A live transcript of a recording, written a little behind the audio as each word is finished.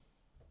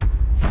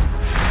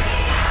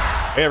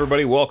Hey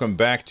everybody, welcome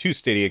back to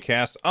Stadia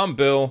Cast. I'm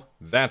Bill.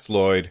 That's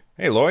Lloyd.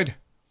 Hey Lloyd.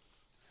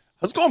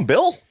 How's it going,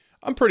 Bill?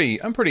 I'm pretty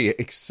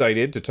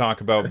excited to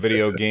talk about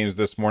video games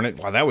this morning.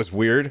 Wow, that was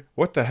weird.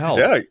 What the hell?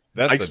 Yeah, I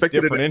That's a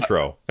expected different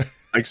intro.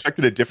 I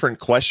expected a different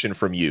question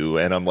from you,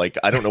 and I'm like,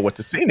 I don't know what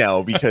to say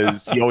now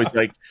because you always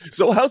like,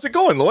 so how's it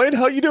going, Lloyd?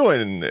 How you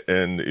doing?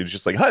 And it's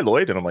just like, hi,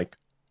 Lloyd, and I'm like,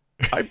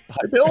 hi,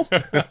 Bill.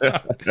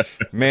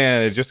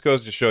 Man, it just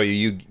goes to show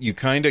you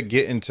kind of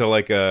get into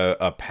like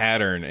a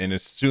pattern, and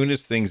as soon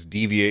as things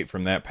deviate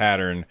from that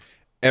pattern,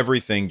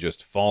 everything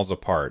just falls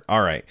apart.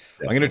 All right,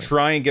 Definitely. I'm going to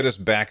try and get us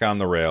back on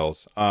the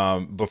rails.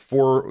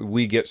 Before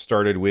we get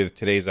started with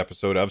today's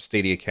episode of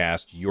Stadia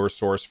Cast, your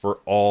source for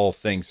all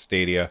things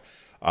Stadia.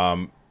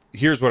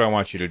 Here's what I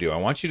want you to do. I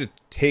want you to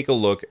take a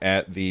look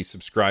at the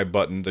subscribe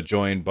button, the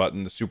join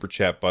button, the super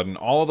chat button,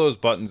 all of those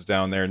buttons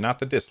down there, not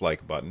the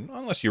dislike button,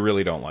 unless you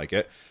really don't like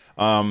it.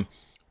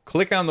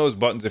 Click on those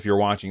buttons if you're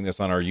watching this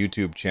on our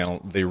YouTube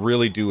channel. They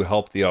really do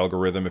help the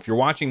algorithm. If you're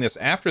watching this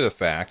after the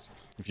fact,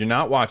 if you're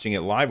not watching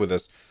it live with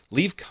us,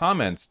 leave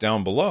comments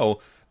down below.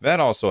 That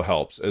also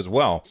helps as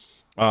well.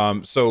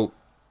 We're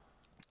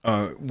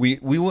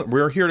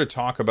here to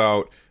talk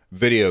about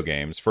video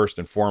games first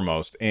and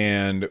foremost,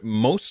 and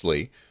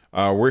mostly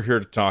we're here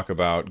to talk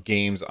about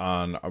games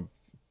on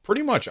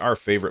pretty much our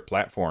favorite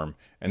platform,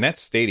 and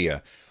that's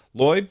Stadia.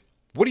 Lloyd,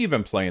 what have you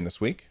been playing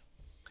this week?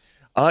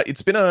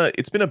 It's been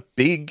a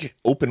big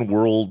open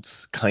world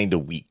kind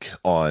of week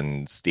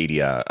on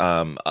Stadia.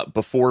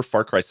 Before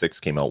Far Cry 6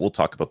 came out, we'll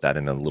talk about that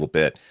in a little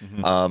bit.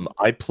 Mm-hmm.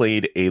 I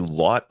played a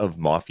lot of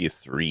Mafia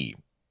 3.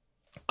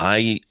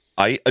 I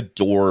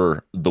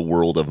adore the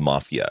world of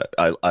Mafia.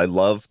 I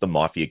love the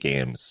Mafia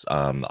games.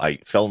 I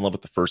fell in love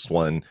with the first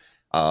one.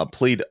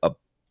 Played a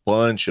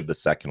bunch of the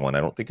second one. I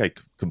don't think I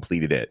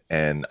completed it,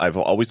 and I've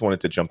always wanted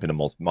to jump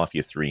into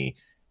Mafia 3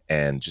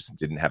 and just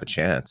didn't have a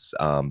chance.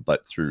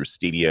 But through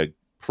Stadia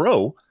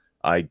Pro,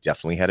 I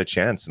definitely had a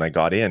chance, and I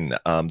got in.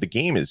 The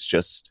game is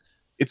just,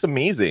 it's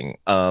amazing.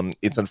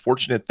 It's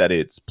unfortunate that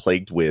it's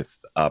plagued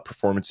with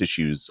performance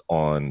issues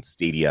on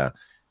Stadia,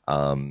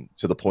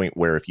 to the point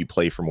where if you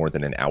play for more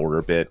than an hour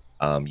a bit,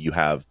 you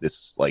have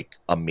this like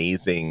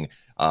amazing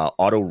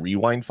auto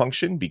rewind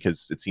function,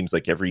 because it seems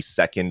like every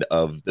second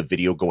of the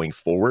video going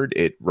forward,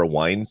 it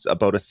rewinds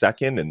about a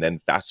second and then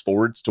fast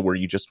forwards to where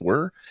you just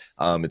were.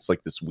 It's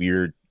like this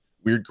weird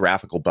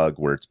graphical bug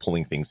where it's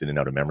pulling things in and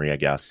out of memory, I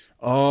guess.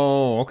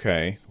 Oh,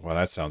 okay. Well,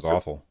 that sounds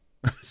awful.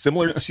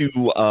 Similar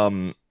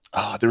to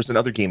there was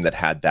another game that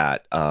had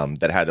that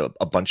had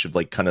a bunch of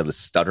like kind of the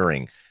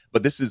stuttering,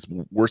 but this is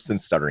worse than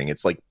stuttering.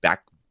 It's like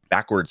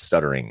backwards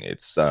stuttering.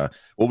 It's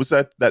what was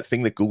that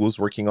thing that Google's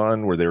working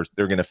on where they're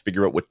going to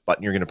figure out what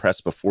button you're going to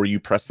press before you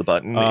press the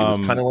button? It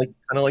was kind of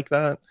like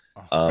that.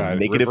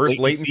 Negative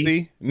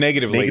latency.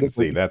 Negative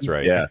latency. That's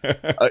right. Yeah,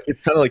 it's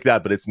kind of like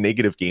that, but it's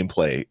negative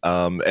gameplay.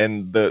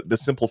 And the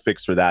simple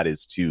fix for that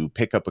is to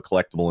pick up a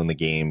collectible in the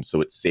game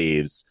so it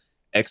saves,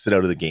 exit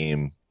out of the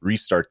game,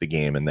 restart the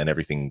game, and then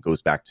everything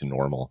goes back to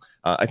normal.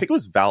 I think it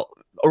was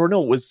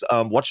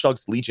Watch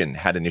Dogs Legion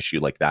had an issue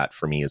like that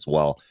for me as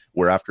well,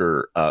 where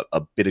after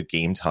a bit of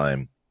game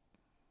time,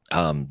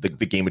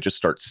 the game would just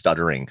start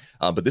stuttering.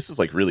 But this is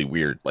like really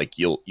weird. Like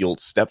you'll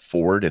step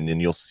forward and then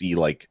you'll see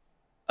like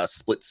a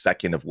split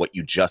second of what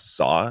you just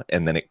saw,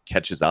 and then it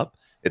catches up.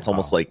 It's Wow.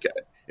 almost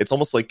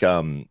like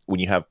when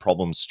you have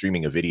problems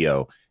streaming a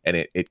video and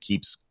it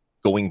keeps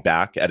going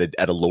back at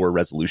a lower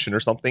resolution or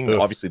something. Ugh.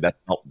 Obviously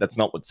that's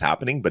not what's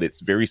happening, but it's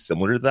very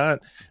similar to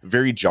that.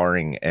 Very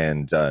jarring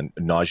and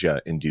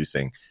nausea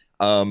inducing.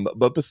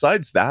 But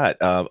besides that,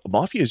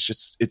 Mafia is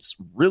just, it's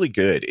really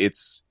good.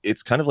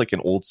 It's kind of like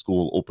an old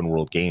school open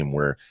world game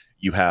where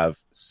you have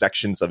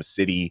sections of a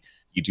city.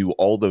 You do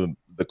all the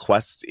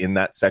quests in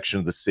that section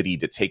of the city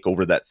to take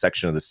over that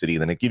section of the city.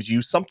 Then it gives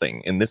you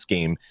something. In this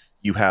game,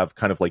 you have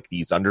kind of like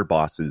these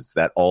underbosses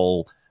that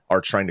all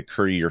are trying to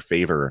curry your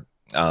favor.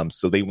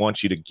 So they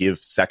want you to give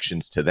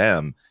sections to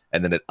them,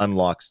 and then it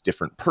unlocks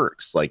different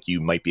perks. Like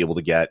you might be able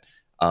to get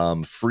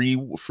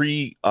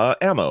free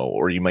ammo,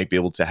 or you might be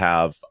able to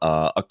have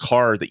a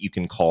car that you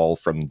can call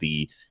from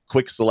the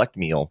quick select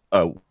meal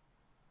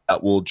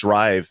that will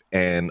drive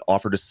and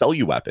offer to sell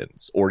you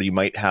weapons, or you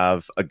might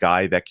have a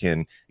guy that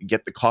can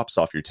get the cops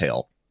off your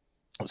tail.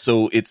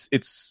 So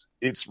it's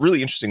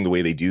really interesting the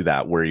way they do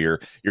that, where you're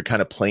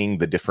kind of playing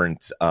the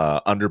different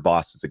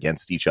underbosses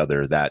against each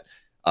other that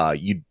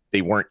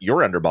they weren't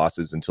your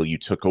underbosses until you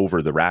took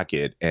over the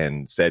racket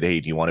and said, hey,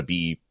 do you want to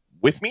be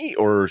with me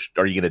or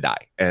are you going to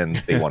die? And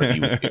they want to be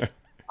with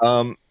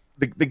you.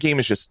 The game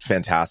is just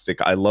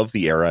fantastic. I love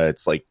the era.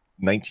 It's like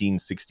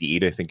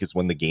 1968, I think, is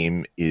when the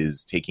game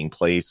is taking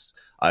place.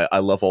 I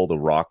love all the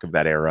rock of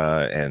that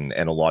era and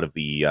a lot of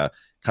the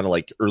kind of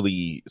like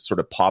early sort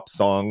of pop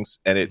songs.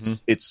 And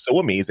it's so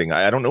amazing.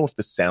 I don't know if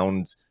the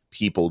sound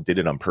people did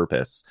it on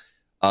purpose.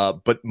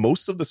 But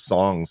most of the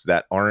songs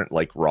that aren't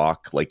like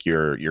rock, like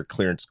your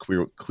Clarence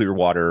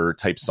Clearwater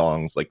type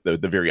songs, like the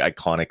very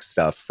iconic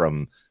stuff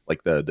from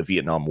like the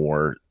Vietnam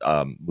War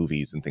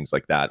movies and things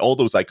like that, all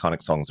those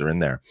iconic songs are in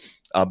there.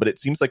 But it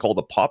seems like all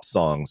the pop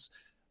songs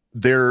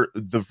they're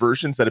the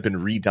versions that have been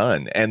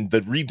redone, and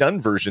the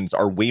redone versions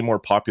are way more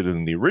popular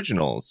than the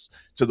originals,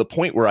 to the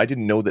point where I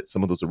didn't know that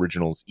some of those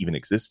originals even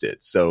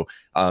existed. So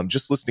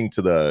just listening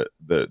to the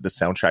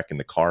soundtrack in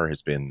the car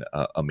has been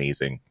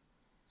amazing.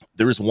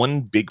 There is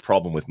one big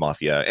problem with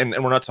Mafia, and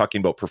we're not talking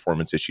about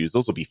performance issues.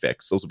 Those will be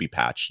fixed. Those will be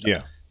patched.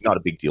 Yeah. Not a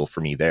big deal for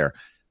me there.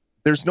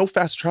 There's no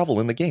fast travel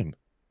in the game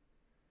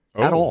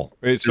at all.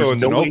 So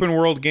it's an open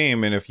world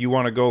game, and if you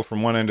want to go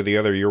from one end to the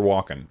other, you're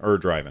walking or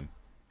driving.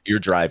 You're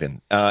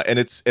driving, and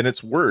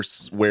it's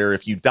worse. Where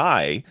if you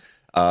die,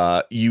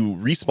 you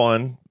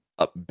respawn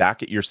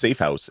back at your safe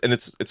house, and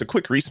it's a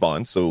quick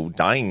respawn, so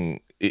dying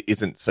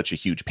isn't such a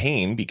huge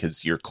pain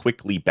because you're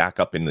quickly back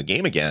up in the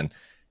game again.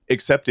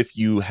 Except if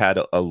you had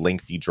a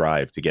lengthy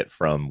drive to get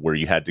from where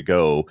you had to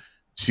go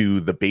to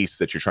the base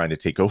that you're trying to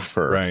take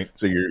over. Right.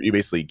 So you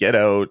basically get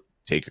out,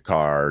 take a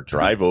car,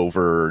 drive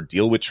over,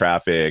 deal with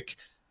traffic,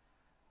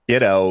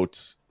 get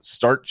out,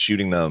 start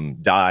shooting them,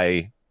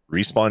 die,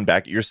 respawn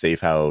back at your safe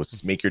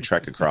house, make your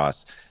trek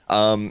across.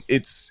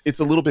 It's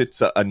a little bit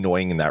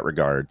annoying in that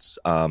regards.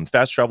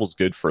 Fast travel is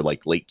good for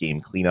like late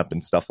game cleanup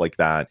and stuff like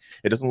that.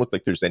 It doesn't look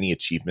like there's any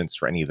achievements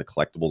for any of the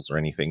collectibles or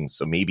anything.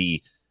 So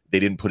maybe they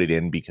didn't put it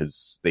in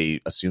because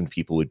they assumed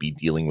people would be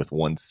dealing with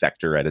one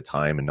sector at a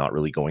time and not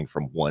really going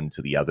from one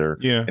to the other.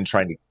 Yeah. And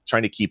trying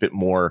to keep it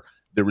more.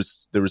 There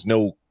was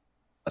no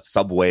a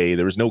subway.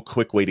 There was no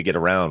quick way to get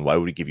around. Why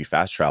would it give you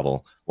fast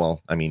travel?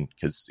 Well, I mean,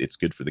 because it's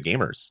good for the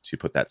gamers to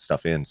put that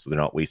stuff in, so they're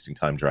not wasting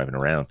time driving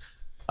around.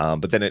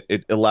 But then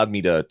it allowed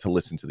me to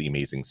listen to the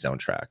amazing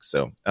soundtrack.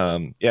 So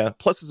yeah,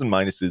 pluses and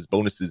minuses,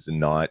 bonuses and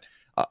not.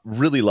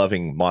 Really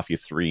loving Mafia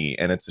 3,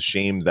 and it's a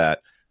shame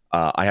that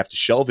I have to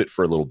shelve it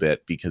for a little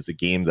bit because a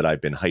game that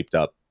I've been hyped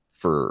up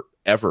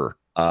forever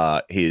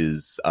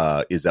is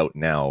out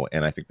now,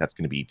 and I think that's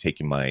going to be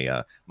taking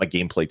my my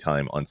gameplay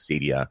time on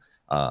Stadia.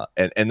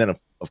 And then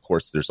of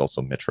course there's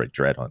also Metroid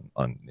Dread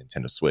on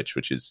Nintendo Switch,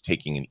 which is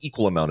taking an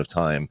equal amount of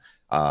time.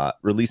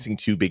 Releasing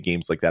two big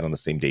games like that on the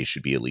same day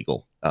should be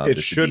illegal.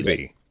 It should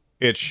be.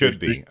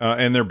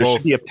 And they're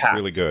both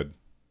really good.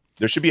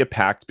 There should be a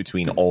pact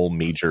between all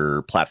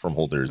major platform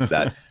holders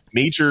that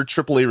major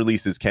AAA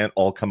releases can't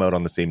all come out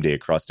on the same day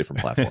across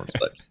different platforms,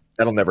 but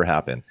that'll never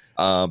happen.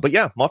 But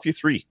yeah, Mafia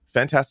 3,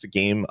 fantastic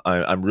game.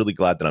 I'm really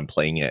glad that I'm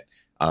playing it,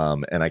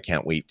 and I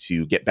can't wait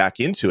to get back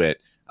into it.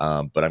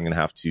 But I'm going to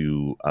have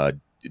to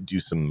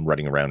do some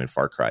running around in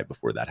Far Cry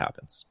before that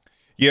happens.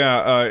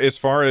 Yeah, as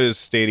far as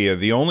Stadia,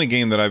 the only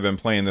game that I've been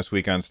playing this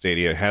week on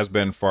Stadia has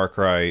been Far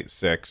Cry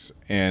 6,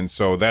 and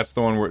so that's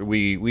the one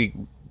where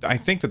I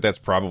think that's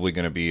probably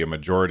going to be a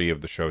majority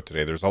of the show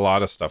today. There's a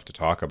lot of stuff to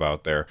talk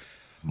about there.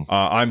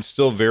 I'm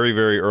still very,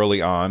 very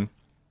early on.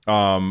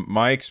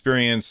 My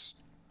experience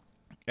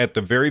at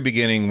the very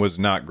beginning was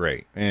not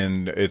great,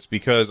 and it's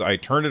because I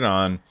turned it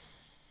on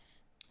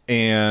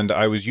and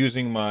I was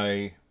using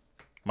my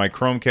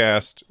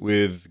Chromecast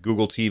with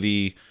Google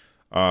TV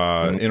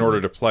in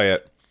order to play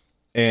it,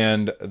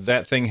 and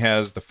that thing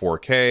has the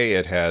 4K.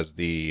 It has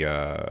the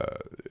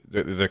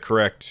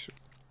correct,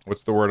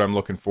 what's the word I'm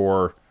looking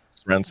for?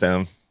 Surround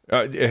sound.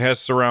 It has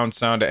surround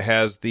sound. It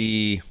has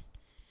the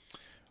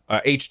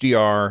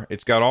HDR.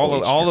 It's got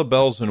all the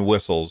bells and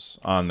whistles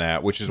on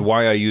that, which is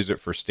why I use it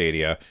for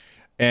Stadia.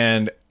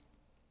 And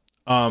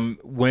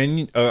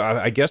when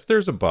I guess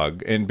there's a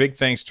bug, and big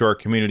thanks to our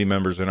community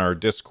members in our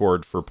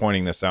Discord for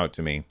pointing this out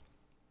to me.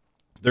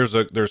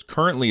 There's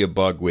currently a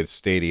bug with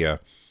Stadia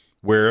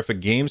where if a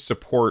game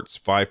supports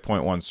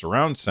 5.1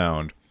 surround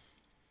sound,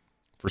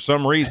 for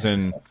some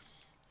reason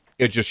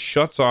it just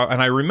shuts off. And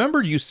I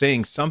remembered you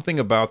saying something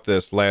about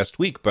this last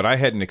week, but I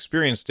hadn't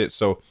experienced it,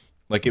 so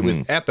like it was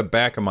at the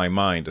back of my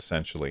mind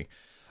essentially.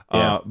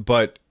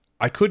 But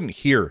I couldn't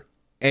hear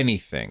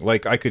anything.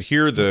 Like I could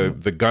hear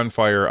the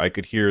gunfire, I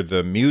could hear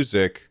the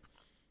music,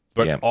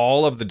 but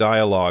all of the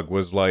dialogue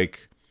was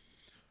like,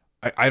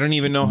 I don't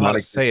even know how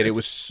to say it. It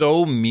was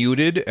so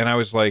muted, and I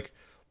was like,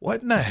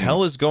 what in the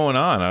hell is going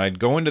on? And I'd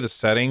go into the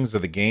settings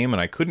of the game,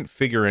 and I couldn't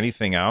figure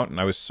anything out, and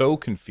I was so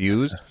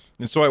confused.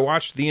 And so I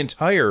watched the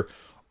entire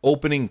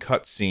opening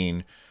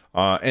cutscene,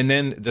 and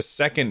then the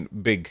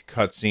second big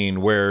cutscene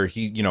where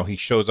he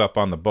shows up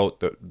on the boat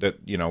that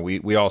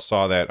we all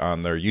saw that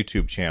on their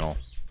YouTube channel.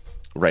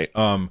 Right.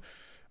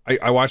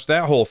 I watched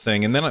that whole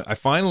thing, and then I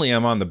finally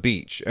am on the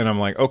beach, and I'm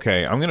like,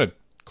 okay, I'm going to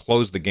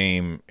close the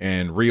game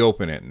and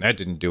reopen it, and that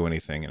didn't do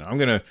anything.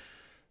 And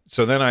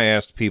so then I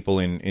asked people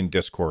in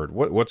Discord,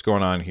 what's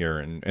going on here?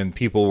 And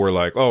people were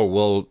like, oh,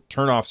 well,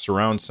 turn off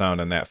surround sound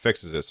and that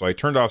fixes it. So I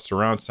turned off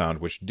surround sound,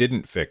 which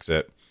didn't fix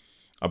it.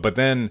 But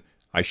then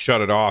I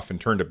shut it off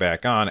and turned it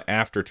back on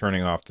after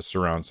turning off the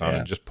surround sound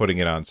and just putting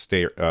it on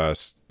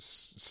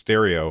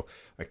stereo.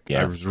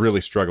 I was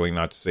really struggling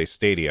not to say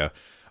Stadia.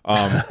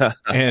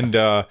 And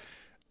lo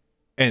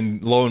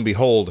and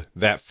behold,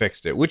 that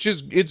fixed it,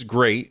 it's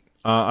great.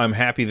 I'm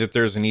happy that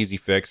there's an easy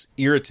fix.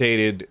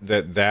 Irritated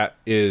that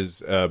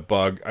is a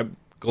bug. I'm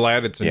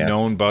glad it's a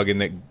known bug and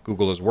that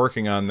Google is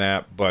working on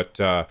that. But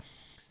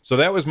so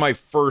that was my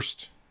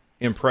first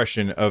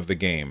impression of the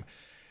game.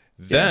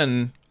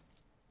 Then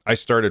I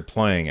started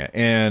playing it,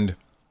 and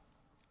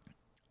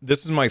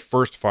this is my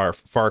first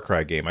Far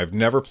Cry game. I've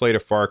never played a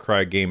Far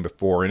Cry game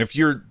before. And if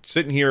you're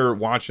sitting here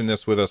watching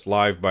this with us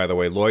live, by the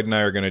way, Lloyd and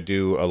I are going to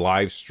do a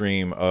live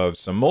stream of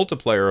some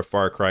multiplayer of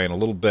Far Cry in a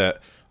little bit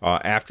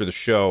after the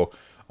show.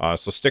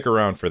 So stick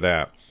around for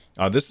that.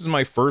 This is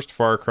my first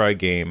Far Cry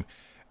game,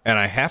 and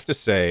I have to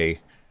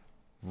say,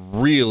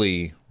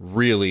 really,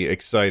 really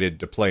excited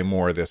to play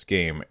more of this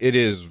game. It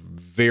is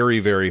very,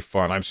 very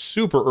fun. I'm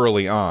super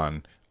early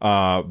on,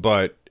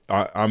 but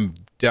I'm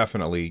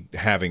definitely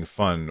having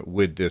fun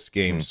with this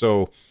game.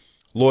 So,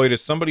 Lloyd,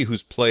 as somebody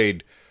who's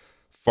played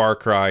Far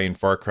Cry and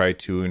Far Cry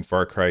 2 and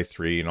Far Cry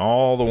 3 and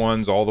all the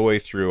ones all the way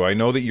through, I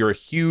know that you're a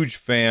huge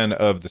fan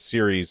of the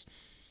series.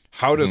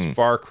 How does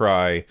Far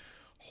Cry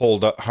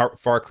hold up? How,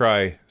 Far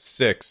Cry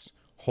 6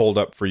 hold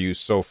up for you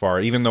so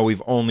far, even though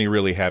we've only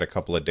really had a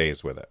couple of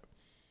days with it?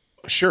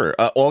 Sure.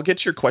 Well, I'll get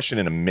to your question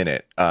in a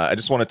minute. I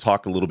just want to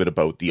talk a little bit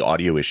about the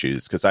audio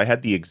issues, because I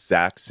had the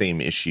exact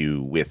same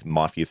issue with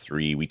Mafia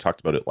 3. We talked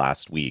about it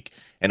last week,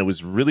 and it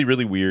was really,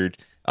 really weird.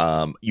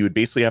 You would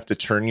basically have to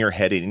turn your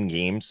head in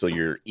game so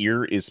your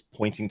ear is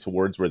pointing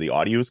towards where the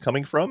audio is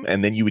coming from,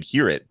 and then you would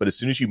hear it. But as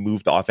soon as you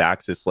moved off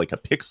axis like a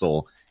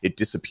pixel, it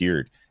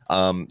disappeared.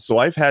 So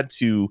I've had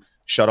to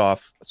shut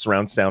off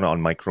surround sound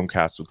on my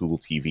Chromecast with Google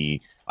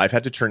TV. I've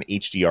had to turn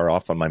HDR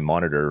off on my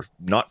monitor,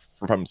 not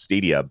from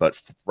Stadia, but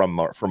from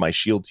my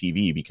Shield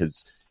TV,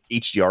 because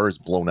HDR is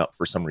blown up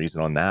for some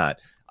reason on that.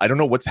 I don't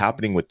know what's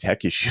happening with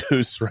tech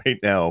issues right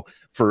now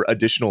for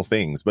additional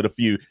things, but if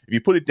you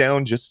put it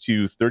down just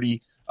to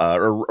 30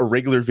 or a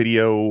regular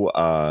video,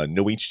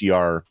 no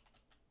HDR,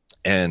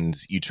 and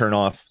you turn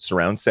off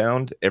surround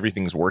sound,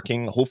 everything's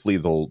working. Hopefully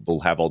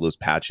they'll have all those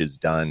patches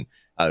done.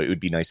 It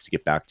would be nice to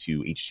get back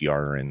to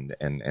HDR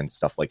and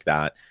stuff like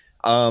that.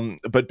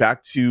 But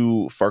back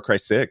to Far Cry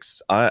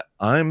 6,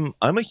 I'm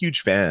a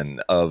huge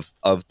fan of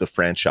the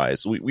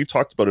franchise. We've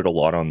talked about it a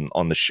lot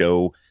on the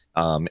show,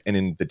 and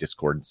in the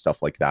Discord and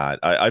stuff like that.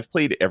 I've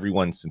played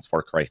everyone since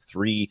Far Cry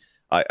 3.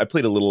 I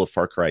played a little of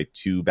Far Cry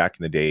 2 back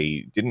in the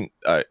day.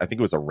 I think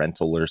it was a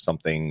rental or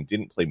something.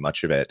 Didn't play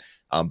much of it,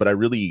 but I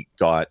really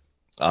got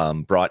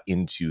brought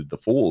into the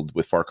fold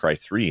with Far Cry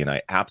 3, and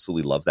I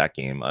absolutely love that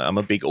game. I'm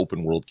a big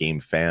open world game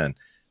fan.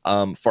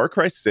 Far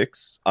Cry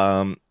 6,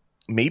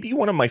 maybe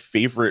one of my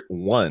favorite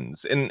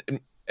ones, and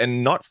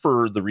not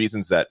for the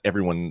reasons that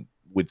everyone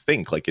would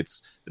think, like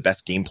it's the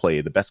best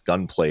gameplay, the best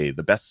gunplay,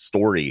 the best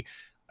story.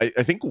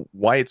 I think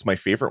why it's my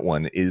favorite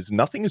one is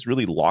nothing is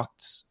really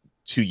locked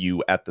to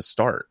you at the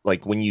start.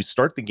 Like when you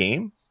start the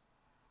game,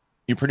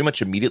 you pretty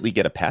much immediately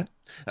get a pet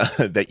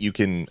that you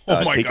can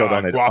take out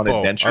on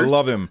adventures. I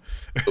love him.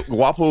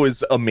 Guapo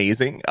is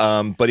amazing.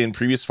 But in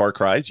previous Far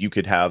Cries, you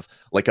could have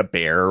like a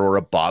bear or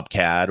a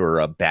bobcat or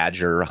a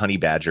badger, honey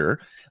badger.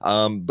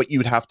 But you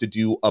would have to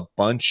do a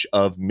bunch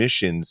of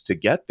missions to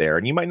get there.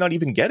 And you might not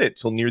even get it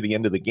till near the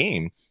end of the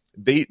game.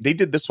 They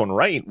did this one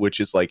right, which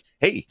is like,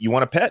 hey, you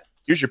want a pet?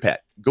 Here's your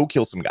pet. Go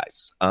kill some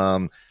guys.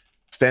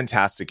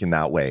 Fantastic in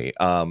that way.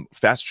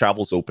 Fast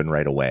travel's open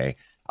right away.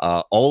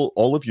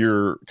 All of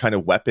your kind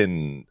of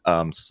weapon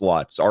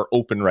slots are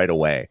open right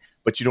away,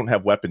 but you don't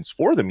have weapons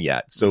for them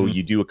yet. So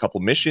you do a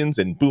couple missions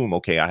and boom,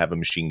 okay, I have a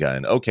machine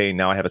gun. Okay,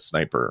 now I have a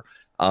sniper.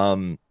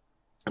 They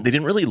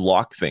didn't really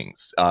lock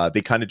things.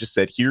 They kind of just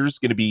said, here's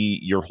going to be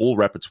your whole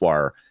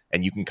repertoire,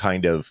 and you can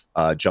kind of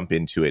jump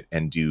into it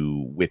and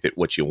do with it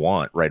what you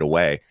want right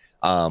away,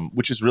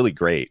 which is really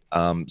great.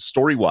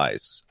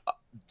 Story-wise,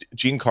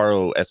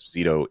 Giancarlo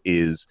Esposito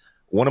is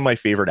one of my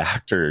favorite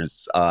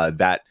actors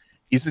that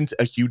isn't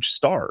a huge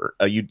star.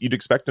 You'd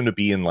expect him to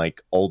be in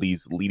like all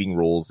these leading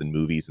roles in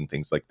movies and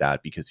things like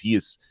that, because he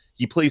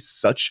plays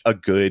such a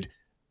good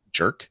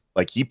jerk.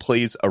 Like he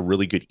plays a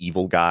really good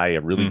evil guy,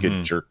 a really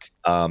good jerk.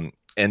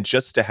 And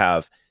just to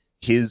have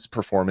his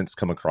performance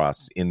come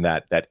across in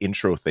that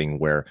intro thing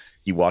where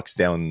he walks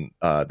down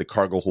the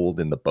cargo hold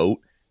in the boat.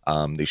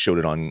 They showed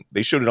it on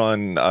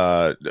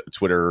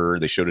Twitter.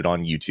 They showed it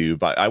on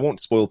YouTube. I won't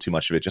spoil too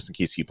much of it, just in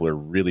case people are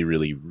really,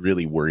 really,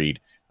 really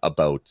worried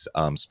about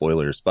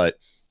spoilers. But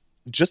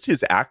just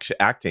his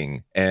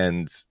acting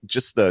and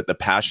just the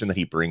passion that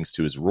he brings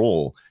to his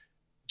role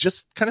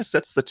just kind of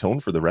sets the tone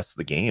for the rest of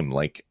the game.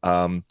 Like,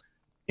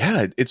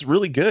 yeah, it's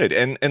really good.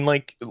 And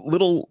like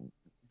little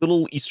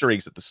Easter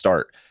eggs at the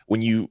start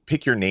when you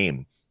pick your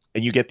name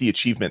and you get the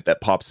achievement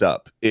that pops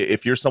up.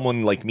 If you're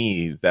someone like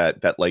me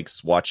that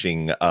likes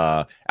watching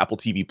Apple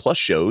TV Plus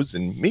shows,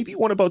 and maybe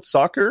one about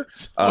soccer,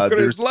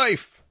 there's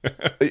life.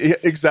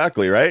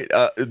 Exactly, right.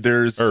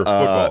 There's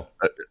football.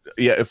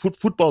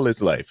 Football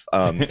is life.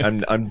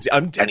 I'm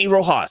Danny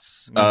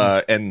Rojas,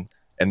 and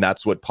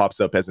that's what pops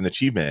up as an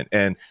achievement.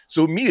 And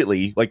so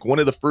immediately, like one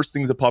of the first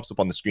things that pops up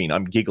on the screen,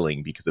 I'm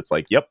giggling because it's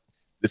like, yep,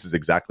 this is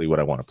exactly what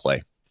I want to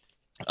play.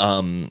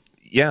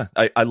 Yeah,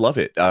 I love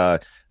it.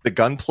 The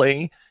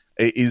gunplay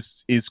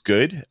is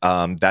good.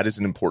 That is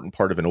an important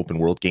part of an open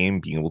world game,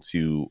 being able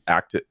to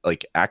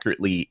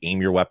accurately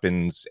aim your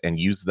weapons and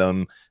use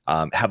them.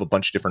 Have a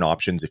bunch of different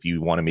options if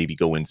you want to maybe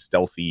go in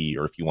stealthy,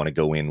 or if you want to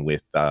go in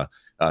with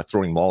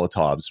throwing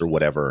Molotovs or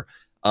whatever.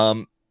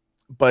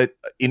 but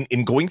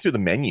in going through the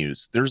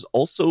menus, there's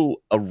also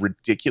a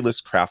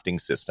ridiculous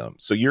crafting system.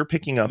 So you're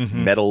picking up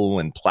metal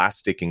and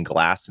plastic and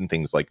glass and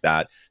things like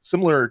that,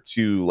 similar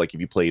to like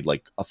if you played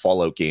like a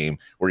Fallout game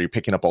where you're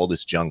picking up all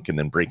this junk and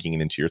then breaking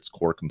it into its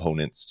core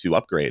components to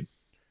upgrade.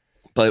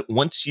 But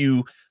once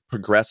you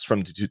progress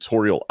from the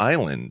tutorial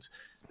island,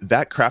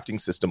 that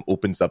crafting system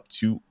opens up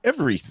to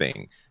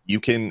everything. You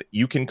can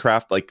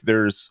craft, like,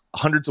 there's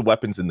hundreds of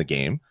weapons in the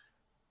game.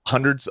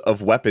 Hundreds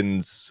of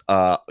weapons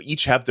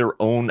each have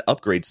their own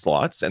upgrade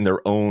slots and their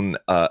own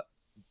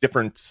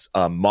different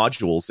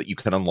modules that you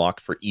can unlock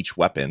for each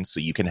weapon. So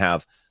you can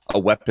have a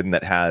weapon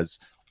that has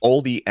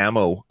all the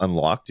ammo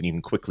unlocked, and you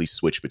can quickly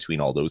switch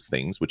between all those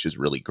things, which is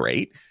really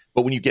great.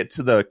 But when you get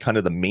to the kind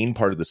of the main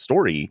part of the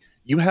story,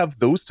 you have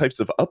those types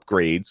of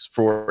upgrades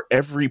for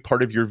every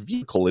part of your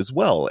vehicle as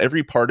well,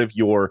 every part of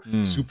your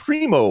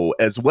Supremo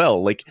as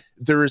well. Like,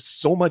 there is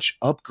so much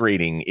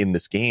upgrading in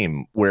this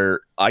game where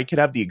I could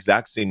have the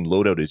exact same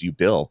loadout as you,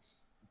 Bill,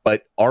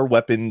 but our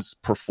weapons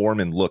perform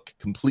and look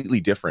completely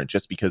different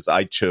just because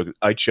I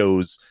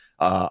chose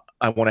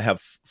I want to have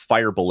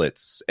fire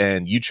bullets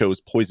and you chose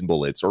poison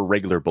bullets or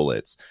regular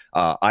bullets.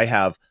 I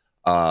have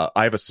a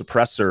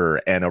suppressor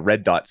and a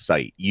red dot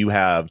sight. You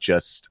have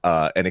just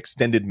an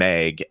extended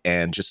mag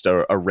and just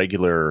a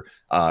regular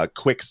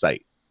quick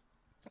sight.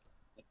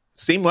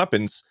 Same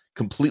weapons,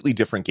 completely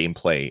different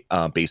gameplay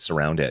based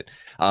around it,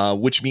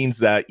 which means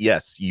that,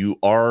 yes, you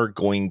are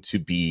going to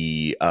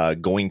be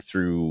going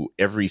through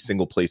every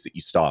single place that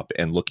you stop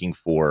and looking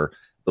for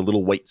the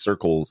little white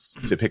circles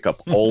to pick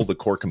up all the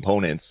core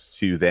components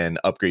to then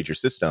upgrade your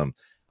system.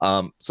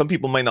 Some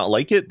people might not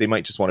like it. They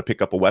might just want to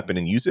pick up a weapon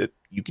and use it.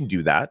 You can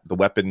do that. The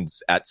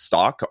weapons at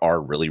stock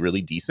are really,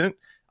 really decent.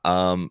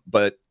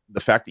 But the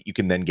fact that you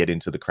can then get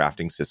into the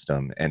crafting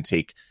system and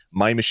take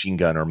my machine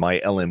gun or my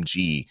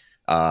LMG,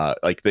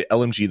 like the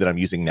LMG that I'm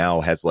using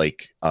now has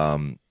like,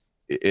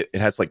 it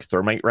has like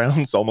thermite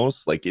rounds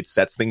almost, like it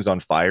sets things on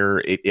fire.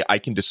 I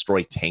can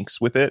destroy tanks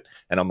with it.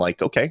 And I'm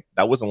like, okay,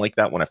 that wasn't like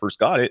that when I first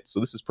got it.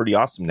 So this is pretty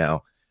awesome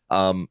now.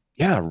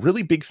 Yeah,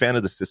 really big fan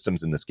of the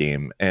systems in this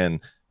game and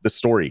the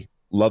story.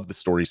 Love the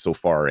story so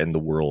far and the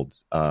world.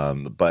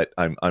 But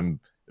I'm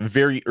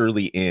very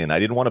early in. I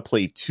didn't want to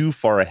play too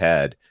far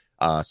ahead.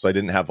 So I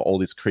didn't have all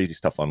this crazy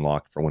stuff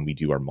unlocked for when we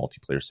do our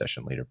multiplayer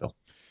session later, Bill.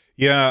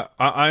 Yeah,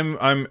 I'm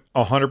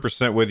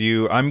 100% with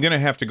you. I'm gonna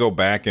have to go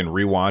back and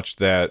rewatch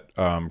that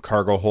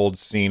cargo hold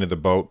scene of the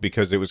boat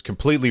because it was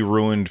completely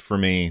ruined for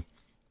me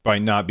by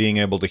not being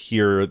able to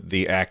hear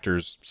the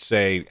actors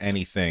say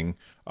anything.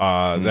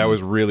 That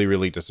was really,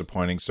 really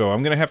disappointing. So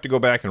I'm gonna have to go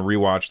back and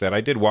rewatch that.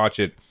 I did watch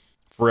it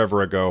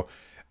forever ago,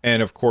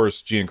 and of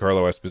course,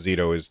 Giancarlo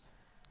Esposito is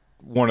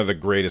one of the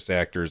greatest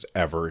actors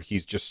ever.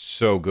 He's just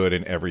so good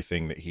in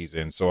everything that he's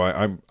in. So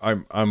I'm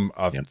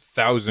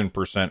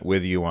 1,000%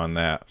 with you on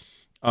that.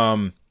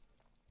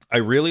 I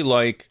really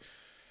like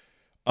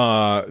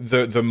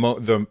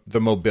the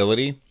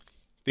mobility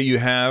that you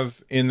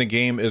have in the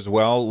game as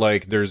well.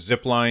 Like there's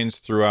zip lines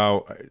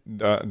throughout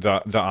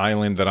the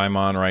island that I'm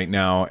on right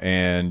now,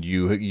 and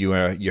you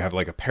have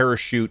like a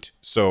parachute,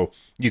 so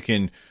you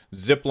can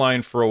zip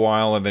line for a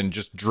while and then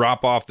just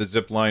drop off the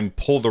zip line,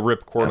 pull the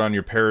ripcord on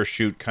your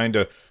parachute, kind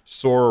of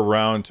soar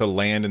around to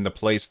land in the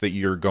place that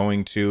you're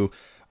going to.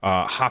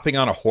 Hopping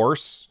on a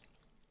horse.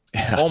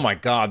 Yeah. Oh my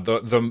God,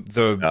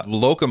 the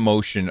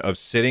locomotion of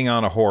sitting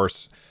on a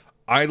horse.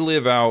 I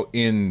live out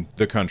in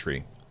the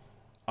country.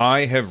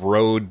 I have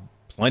rode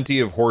plenty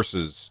of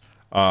horses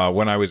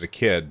when I was a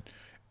kid,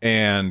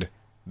 and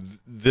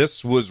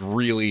this was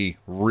really,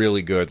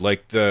 really good.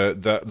 Like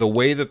the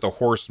way that the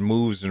horse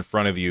moves in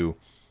front of you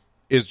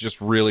is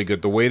just really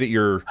good. The way that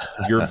your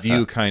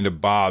view kind of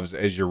bobs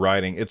as you're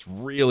riding, it's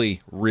really,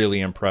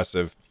 really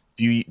impressive.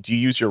 Do you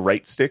use your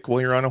right stick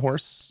while you're on a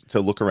horse to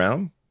look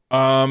around?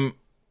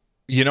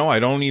 I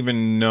don't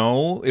even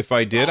know if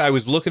I did. I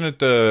was looking at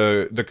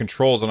the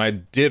controls, and I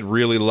did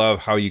really love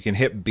how you can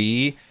hit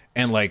B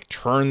and like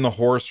turn the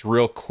horse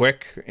real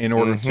quick in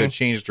order to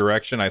change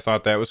direction. I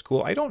thought that was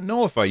cool. I don't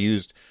know if I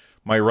used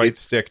my right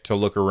stick to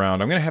look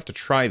around. I'm gonna have to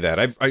try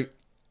that.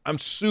 I'm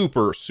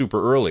super,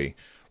 super early.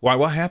 Why?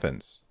 What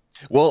happens?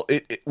 Well,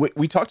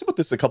 we talked about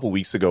this a couple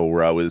weeks ago,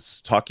 where I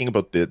was talking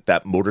about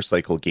that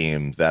motorcycle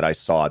game that I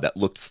saw that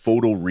looked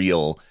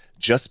photoreal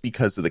just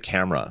because of the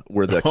camera,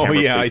 where the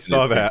camera I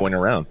saw that going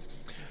around.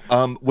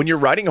 When you're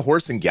riding a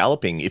horse and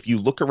galloping, if you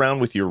look around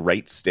with your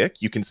right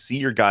stick, you can see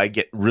your guy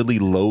get really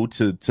low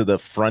to the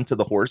front of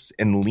the horse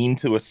and lean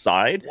to a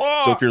side.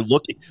 Whoa! So if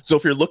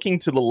you're looking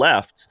to the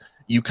left,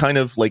 you kind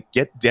of like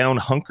get down,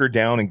 hunker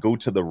down, and go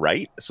to the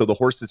right. So the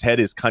horse's head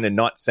is kind of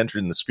not centered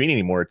in the screen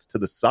anymore. It's to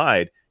the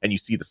side, and you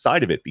see the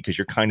side of it because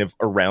you're kind of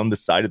around the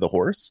side of the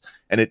horse,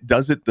 and it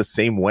does it the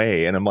same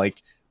way. And I'm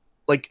like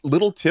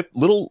little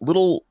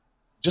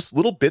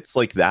bits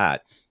like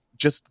that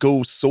just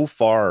go so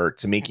far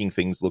to making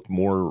things look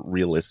more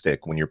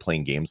realistic when you're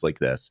playing games like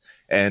this.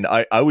 And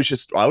I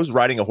was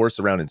riding a horse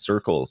around in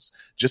circles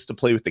just to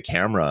play with the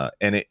camera,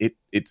 and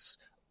it's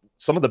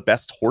some of the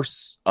best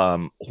horse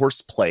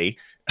play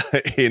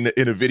in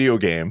a video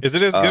game. Is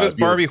it as good as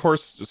Barbie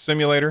Horse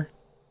Simulator?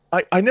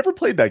 I never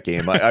played that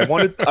game. I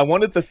wanted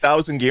the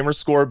 1,000 gamer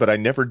score, but I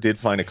never did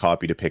find a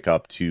copy to pick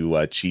up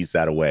to cheese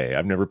that away.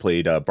 I've never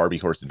played Barbie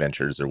Horse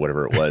Adventures or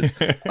whatever it was.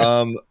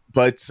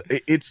 But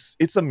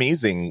it's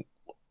amazing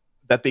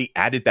that they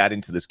added that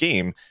into this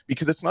game,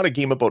 because it's not a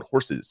game about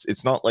horses.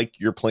 It's not like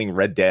you're playing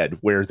Red Dead,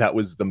 where that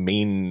was the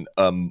main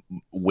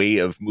way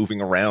of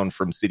moving around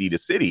from city to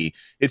city.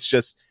 It's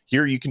just,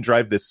 here you can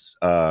drive this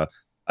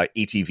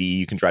ATV,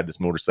 you can drive this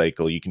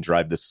motorcycle, you can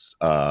drive this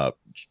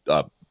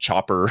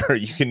chopper,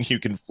 you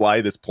can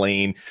fly this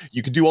plane,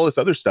 you can do all this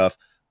other stuff.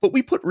 But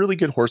we put really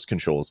good horse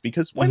controls,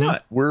 because why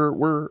not? We're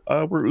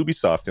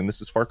Ubisoft, and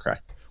this is Far Cry.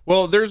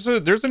 Well, there's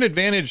an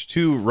advantage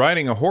to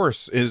riding a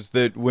horse, is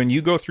that when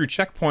you go through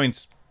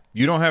checkpoints,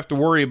 you don't have to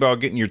worry about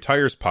getting your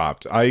tires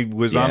popped. I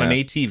was on an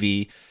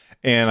ATV,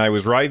 and I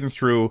was riding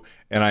through,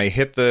 and I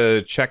hit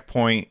the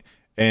checkpoint,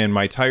 and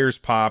my tires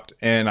popped,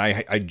 and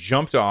I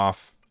jumped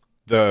off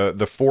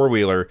the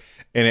four-wheeler,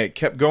 and it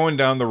kept going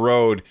down the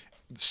road,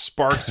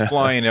 sparks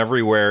flying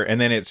everywhere, and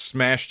then it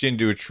smashed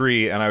into a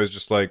tree, and I was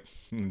just like,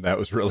 that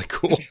was really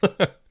cool.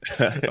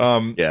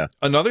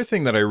 Another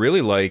thing that I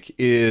really like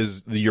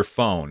is your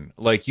phone.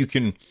 Like, you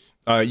can,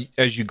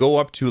 as you go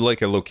up to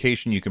like a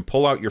location, you can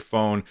pull out your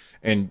phone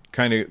and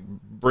kind of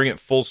bring it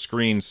full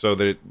screen, so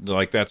that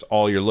that's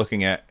all you're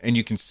looking at, and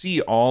you can see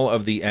all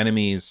of the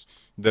enemies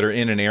that are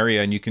in an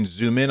area, and you can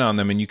zoom in on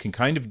them, and you can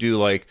kind of do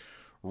like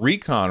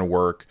recon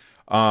work.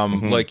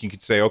 Like, you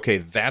could say, okay,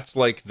 that's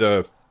like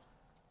the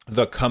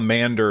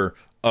commander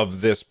of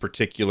this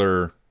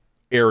particular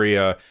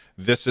area.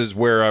 This is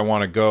where I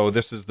want to go.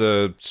 This is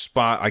the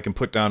spot I can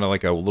put down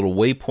like a little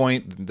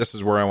waypoint. This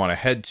is where I want to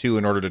head to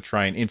in order to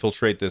try and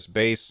infiltrate this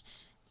base.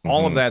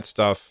 All of that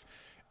stuff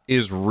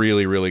is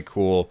really, really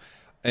cool.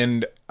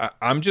 And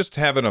I'm just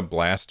having a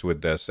blast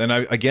with this. And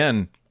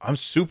I'm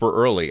super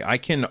early. I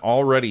can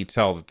already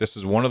tell that this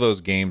is one of those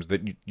games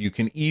that you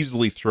can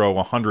easily throw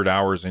 100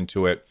 hours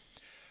into it.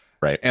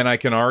 Right. And I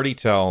can already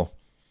tell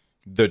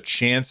the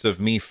chance of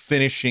me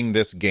finishing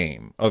this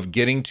game, of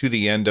getting to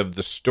the end of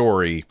the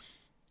story,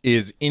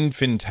 is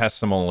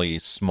infinitesimally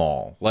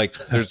small. Like,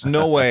 there's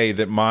no way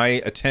that my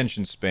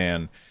attention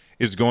span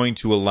is going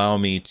to allow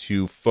me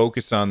to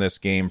focus on this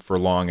game for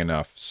long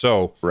enough.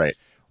 So,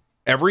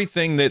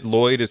 everything that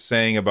Lloyd is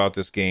saying about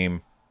this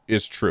game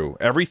is true.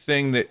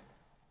 Everything that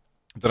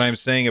I'm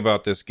saying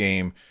about this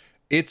game,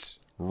 it's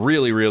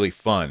really, really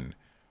fun.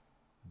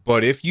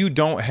 But if you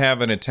don't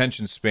have an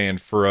attention span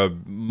for a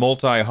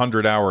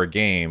multi-100-hour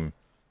game,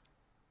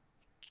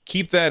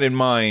 keep that in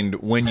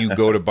mind when you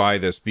go to buy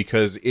this,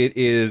 because it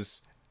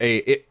is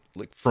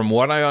from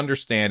what I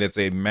understand, it's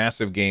a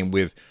massive game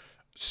with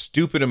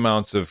stupid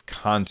amounts of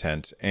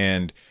content,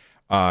 and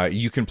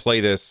you can play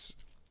this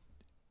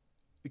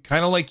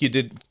kind of like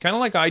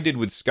I did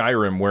with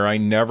Skyrim, where I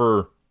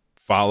never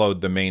followed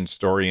the main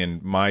story,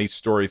 and my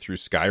story through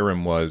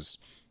Skyrim was,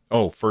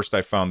 first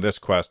I found this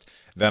quest,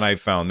 then I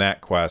found that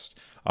quest.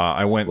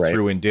 I went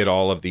through and did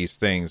all of these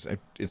things.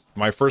 It's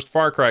my first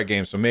Far Cry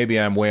game, so maybe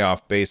I'm way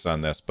off base on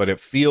this, but it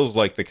feels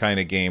like the kind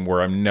of game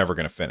where I'm never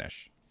going to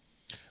finish.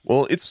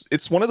 Well,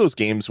 it's one of those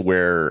games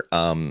where,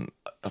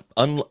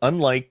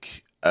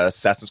 unlike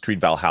Assassin's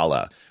Creed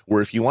Valhalla,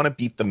 where if you want to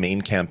beat the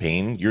main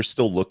campaign, you're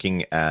still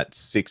looking at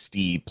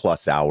 60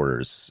 plus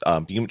hours.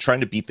 Trying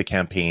to beat the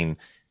campaign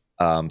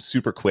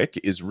super quick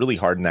is really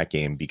hard in that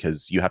game,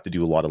 because you have to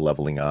do a lot of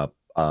leveling up.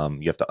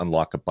 You have to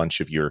unlock a bunch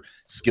of your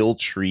skill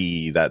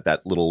tree,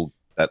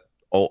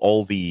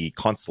 all the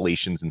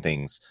constellations and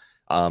things,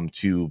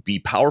 to be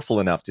powerful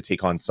enough to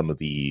take on some of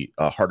the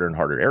harder and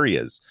harder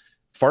areas.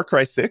 Far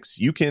Cry 6,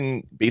 you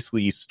can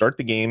basically start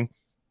the game,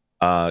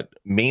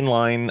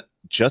 mainline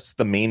just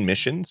the main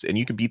missions, and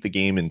you can beat the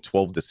game in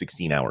 12 to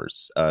 16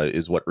 hours,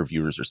 is what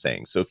reviewers are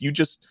saying. So if you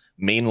just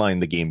mainline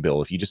the game,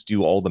 Bill, if you just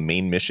do all the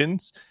main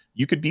missions,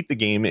 you could beat the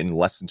game in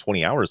less than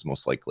 20 hours,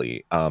 most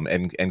likely,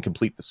 and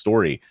complete the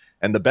story.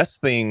 And the best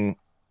thing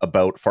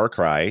about Far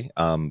Cry,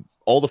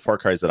 all the Far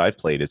Cries that I've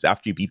played, is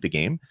after you beat the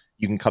game,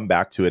 you can come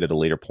back to it at a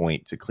later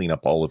point to clean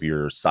up all of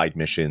your side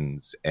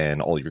missions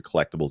and all your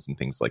collectibles and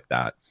things like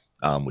that,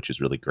 which is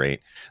really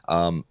great.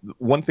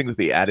 One thing that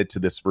they added to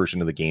this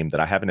version of the game that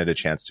I haven't had a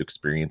chance to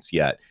experience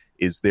yet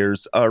is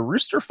there's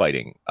rooster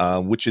fighting,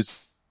 which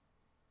is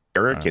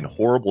Eric and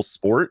horrible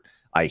sport.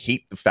 I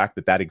hate the fact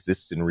that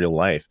exists in real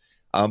life.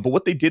 But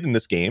what they did in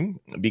this game,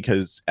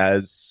 because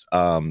as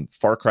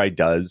Far Cry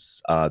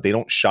does, they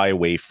don't shy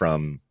away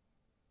from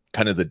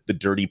kind of the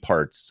dirty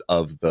parts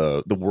of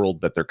the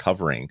world that they're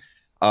covering.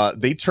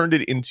 They turned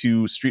it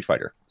into Street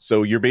Fighter.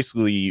 So you're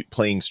basically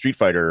playing Street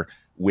Fighter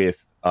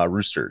with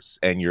roosters,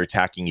 and you're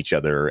attacking each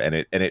other, and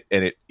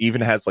it even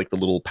has like the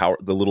little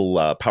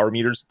power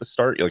meters at the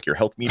start, like your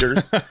health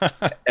meters.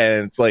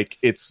 And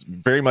it's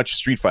very much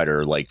Street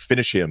Fighter, like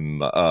finish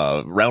him,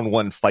 round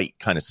one fight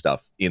kind of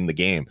stuff in the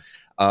game.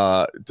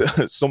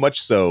 So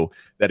much so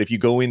that if you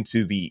go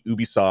into the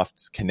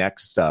Ubisoft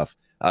Connect stuff,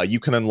 you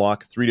can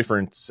unlock 3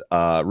 different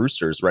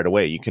roosters right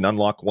away. You can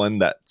unlock one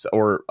that,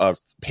 or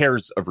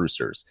pairs of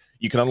roosters.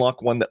 You can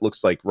unlock one that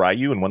looks like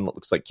Ryu and one that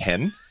looks like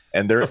Ken,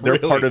 and they're Really?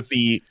 part of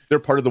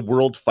the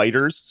World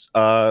Fighters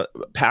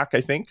pack,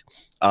 I think.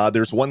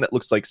 There's one that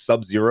looks like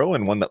Sub-Zero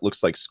and one that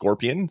looks like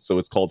Scorpion, so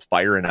it's called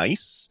Fire and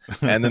Ice.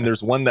 And then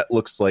there's one that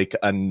looks like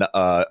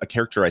a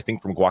character, I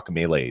think, from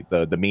Guacamelee,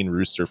 the main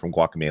rooster from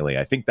Guacamelee.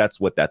 I think that's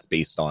what that's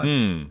based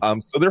on.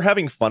 So they're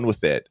having fun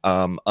with it,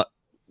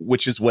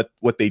 which is what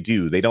they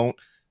do. They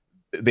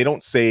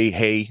don't say,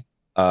 hey,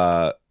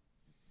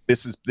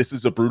 this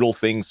is a brutal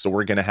thing, so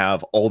we're going to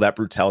have all that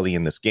brutality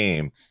in this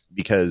game,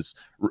 because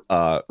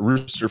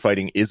rooster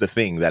fighting is a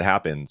thing that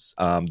happens.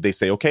 They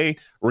say, okay,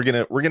 we're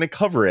gonna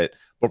cover it,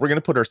 but we're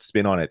gonna put our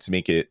spin on it to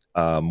make it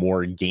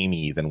more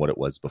gamey than what it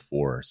was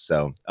before.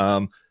 So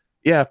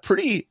yeah,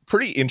 pretty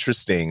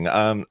interesting.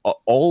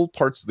 All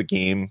parts of the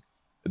game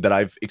that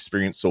I've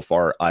experienced so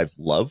far, I've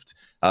loved.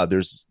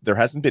 There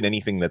hasn't been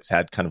anything that's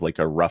had kind of like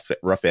a rough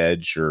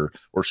edge or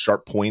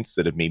sharp points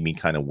that have made me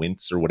kind of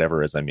wince or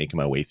whatever as I'm making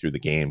my way through the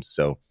game.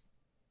 So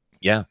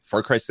yeah,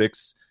 Far Cry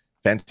 6,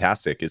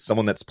 fantastic. As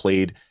someone that's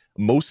played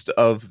most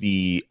of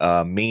the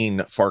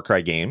main Far Cry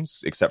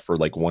games, except for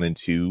like 1 and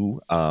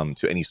 2,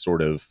 to any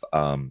sort of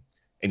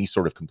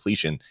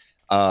completion,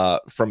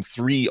 from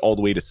 3 all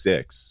the way to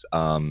 6,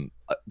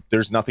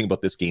 there's nothing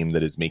about this game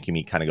that is making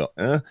me kind of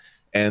go, eh.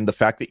 And the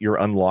fact that you're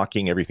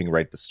unlocking everything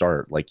right at the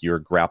start, like your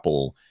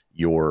grapple,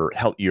 your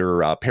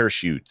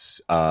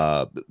parachutes,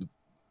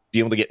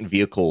 being able to get in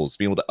vehicles,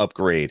 being able to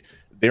upgrade,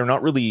 they're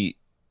not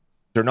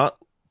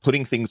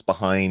putting things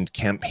behind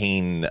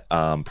campaign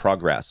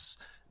progress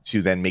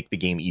to then make the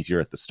game easier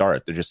at the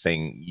start. They're just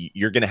saying,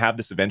 you're going to have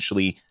this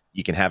eventually.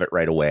 You can have it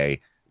right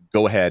away.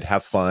 Go ahead,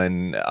 have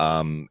fun.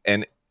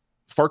 And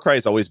Far Cry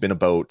has always been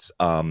about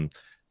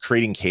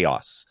creating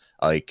chaos,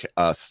 like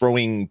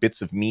throwing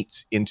bits of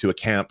meat into a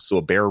camp so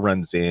a bear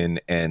runs in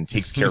and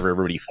takes care of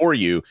everybody for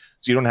you,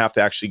 so you don't have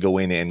to actually go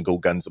in and go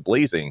guns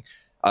a-blazing.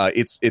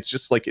 It's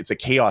just like, it's a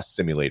chaos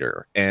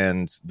simulator.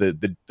 And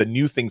the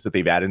new things that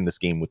they've added in this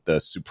game with the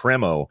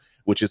Supremo,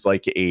 which is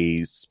like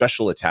a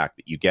special attack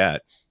that you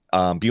get,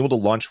 being able to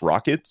launch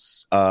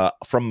rockets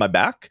from my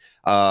back.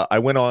 I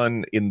went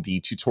on in the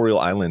tutorial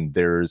island.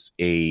 There's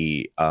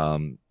a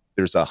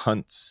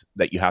hunt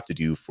that you have to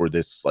do for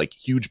this like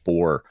huge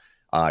boar.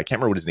 I can't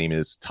remember what his name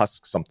is,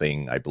 Tusk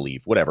something, I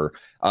believe, whatever.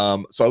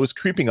 So I was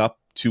creeping up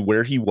to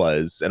where he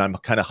was, and I'm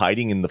kind of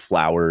hiding in the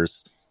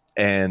flowers.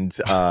 And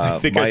I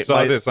think I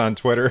saw this on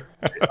Twitter.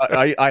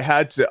 I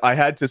had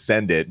to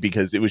send it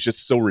because it was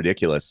just so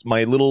ridiculous.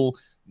 My little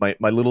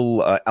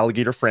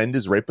alligator friend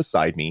is right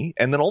beside me,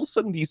 and then all of a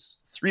sudden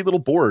these 3 little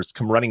boars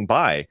come running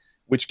by,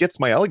 which gets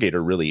my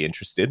alligator really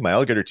interested. My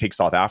alligator takes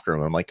off after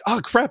him. I'm like, oh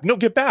crap, no,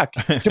 get back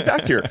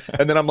here.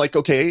 And then I'm like,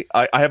 okay,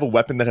 I have a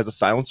weapon that has a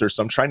silencer,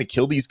 so I'm trying to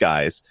kill these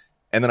guys.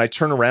 And then I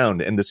turn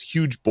around and this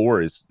huge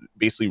boar is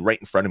basically right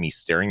in front of me,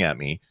 staring at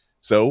me.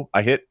 So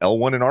I hit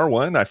L1 and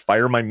R1, I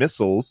fire my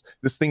missiles.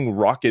 This thing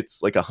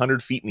rockets like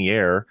 100 feet in the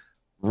air,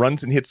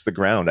 runs and hits the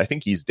ground. I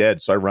think he's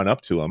dead, so I run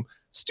up to him.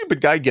 Stupid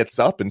guy gets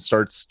up and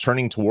starts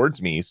turning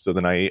towards me. So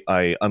then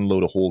I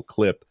unload a whole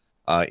clip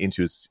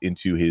into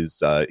his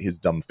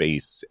dumb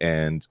face,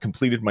 and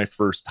completed my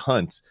first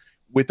hunt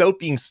without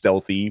being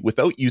stealthy,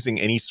 without using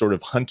any sort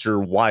of hunter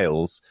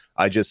wiles.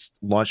 I just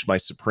launched my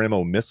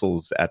Supremo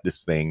missiles at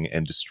this thing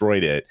and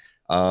destroyed it.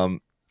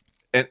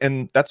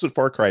 And that's what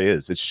Far Cry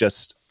is.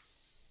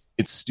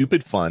 It's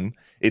stupid fun.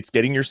 It's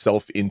getting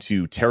yourself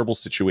into terrible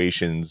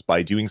situations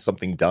by doing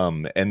something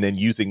dumb and then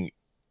using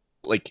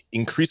like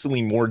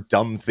increasingly more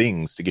dumb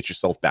things to get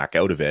yourself back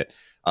out of it.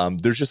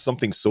 There's just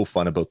something so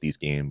fun about these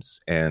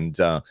games. And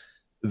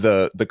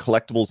the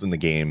collectibles in the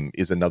game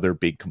is another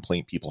big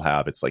complaint people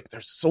have. It's like,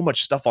 there's so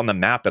much stuff on the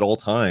map at all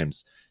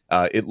times.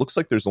 It looks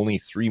like there's only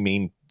 3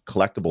 main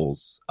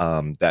collectibles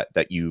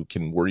that you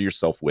can worry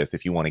yourself with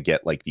if you want to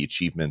get like the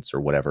achievements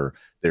or whatever.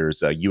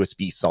 There's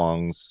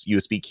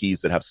USB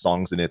keys that have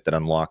songs in it that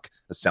unlock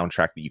a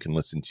soundtrack that you can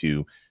listen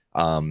to.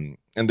 And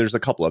there's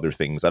a couple other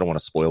things. I don't want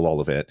to spoil all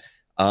of it.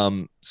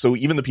 So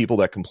even the people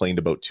that complained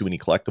about too many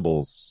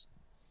collectibles,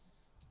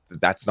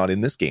 that's not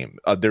in this game.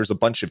 There's a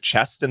bunch of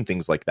chests and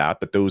things like that,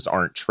 but those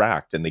aren't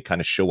tracked, and they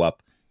kind of show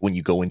up when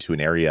you go into an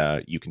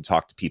area. You can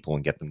talk to people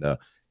and get them to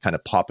kind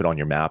of pop it on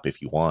your map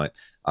if you want.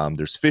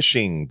 There's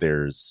fishing,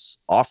 there's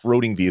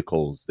off-roading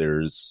vehicles,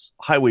 there's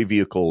highway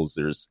vehicles,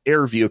 there's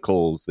air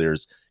vehicles,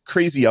 there's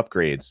crazy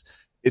upgrades.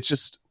 It's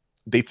just,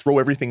 they throw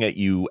everything at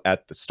you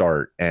at the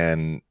start,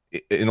 and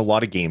in a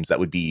lot of games that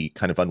would be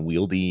kind of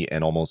unwieldy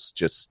and almost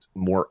just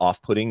more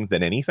off-putting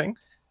than anything.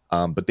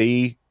 But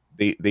they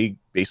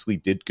basically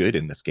did good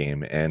in this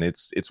game, and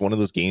it's one of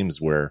those games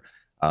where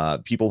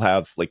people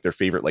have like their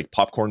favorite like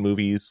popcorn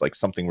movies, like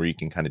something where you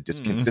can kind of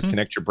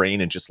disconnect your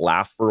brain and just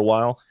laugh for a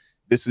while.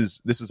 This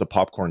is a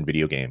popcorn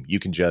video game. You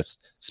can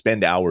just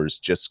spend hours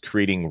just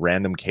creating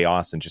random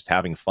chaos and just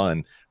having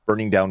fun,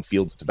 burning down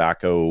fields of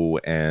tobacco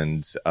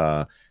and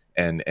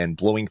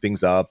blowing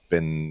things up,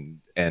 and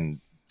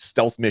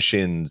stealth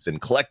missions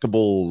and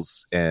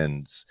collectibles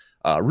and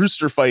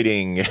rooster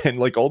fighting and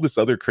like all this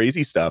other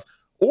crazy stuff.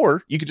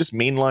 Or you could just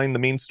mainline the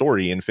main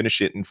story and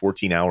finish it in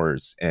 14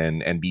 hours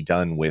and be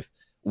done with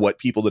what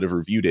people that have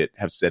reviewed it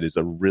have said is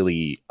a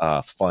really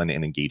fun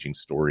and engaging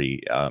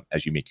story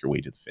as you make your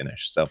way to the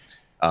finish. So,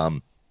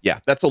 yeah,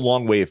 that's a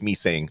long way of me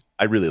saying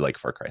I really like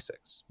Far Cry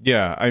 6.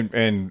 Yeah,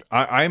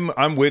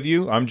 I'm with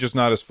you. I'm just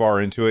not as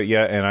far into it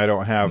yet, and I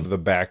don't have the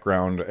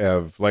background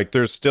of like.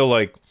 There's still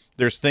like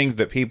there's things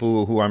that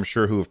people who I'm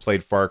sure who have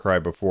played Far Cry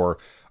before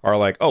are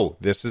like, oh,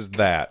 this is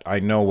that. I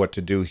know what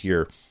to do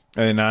here.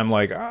 And I'm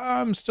like,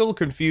 I'm still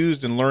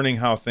confused and learning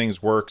how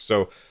things work.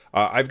 So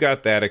I've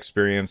got that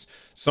experience.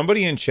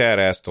 Somebody in chat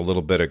asked a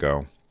little bit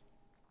ago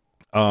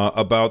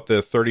about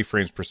the 30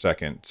 frames per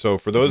second. So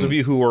for those of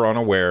you who are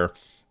unaware,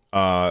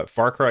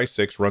 Far Cry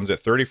 6 runs at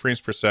 30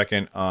 frames per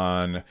second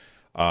on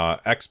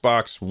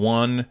Xbox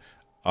One,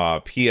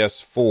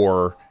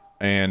 PS4,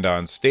 and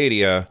on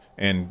Stadia.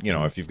 And, you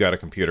know, if you've got a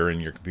computer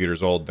and your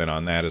computer's old, then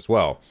on that as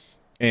well.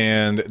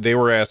 And they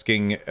were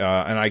asking,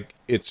 and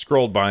it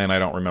scrolled by and I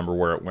don't remember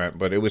where it went,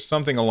 but it was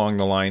something along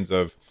the lines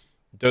of,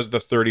 does the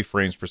 30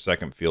 frames per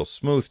second feel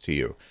smooth to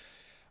you?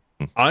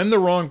 I'm the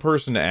wrong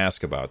person to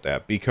ask about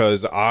that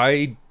because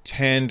I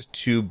tend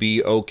to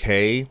be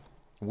okay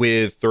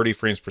with 30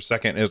 frames per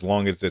second as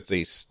long as it's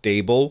a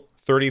stable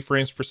 30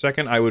 frames per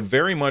second. I would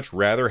very much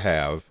rather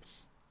have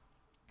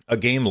a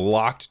game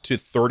locked to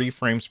 30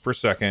 frames per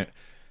second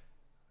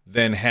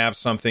than have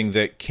something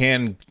that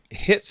can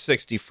hit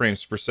 60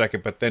 frames per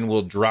second, but then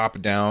will drop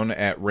down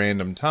at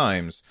random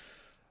times.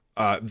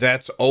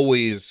 That's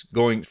always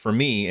going, for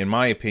me, in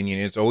my opinion,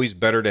 it's always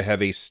better to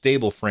have a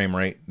stable frame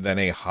rate than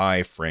a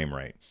high frame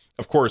rate.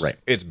 Of course,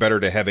 It's better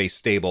to have a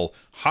stable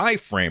high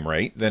frame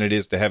rate than it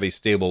is to have a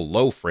stable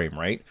low frame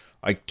rate.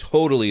 I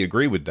totally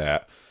agree with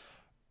that.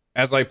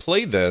 As I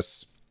played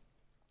this,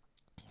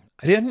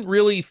 I didn't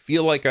really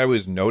feel like I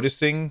was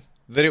noticing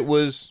that it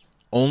was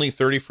only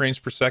 30 frames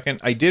per second.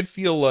 I did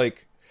feel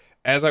like,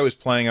 as I was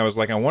playing, I was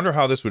like, I wonder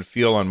how this would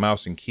feel on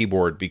mouse and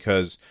keyboard,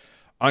 because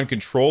on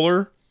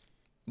controller,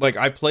 like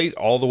I played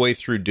all the way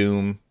through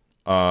Doom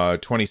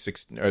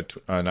 2016, not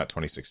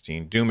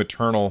 2016, Doom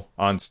Eternal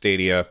on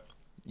Stadia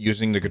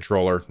using the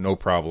controller, no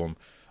problem.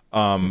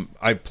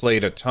 I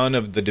played a ton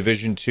of The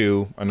Division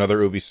 2, another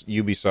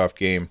Ubisoft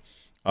game,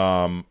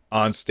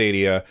 on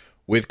Stadia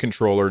with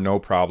controller, no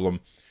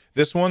problem.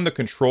 This one, the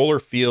controller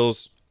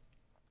feels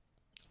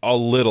a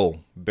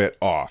little bit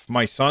off.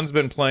 My son's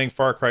been playing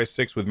Far Cry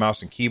 6 with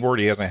mouse and keyboard.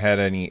 He hasn't had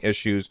any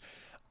issues.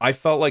 I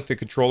felt like the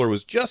controller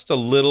was just a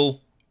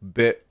little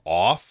bit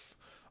off.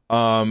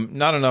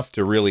 Not enough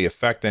to really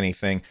affect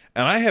anything.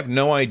 And I have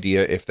no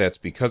idea if that's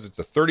because it's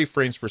a 30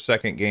 frames per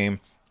second game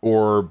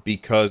or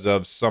because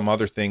of some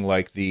other thing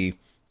like the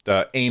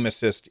aim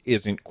assist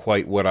isn't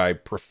quite what I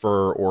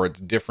prefer, or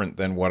it's different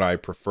than what I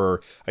prefer.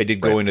 I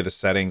did go into the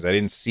settings. I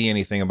didn't see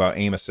anything about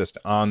aim assist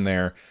on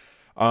there.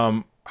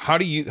 How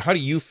do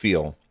you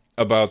feel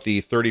about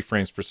the 30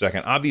 frames per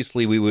second?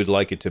 Obviously, we would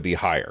like it to be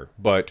higher,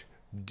 but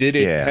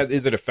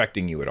is it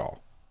affecting you at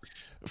all?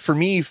 For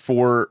me,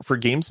 for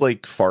games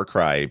like Far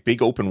Cry,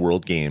 big open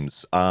world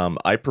games,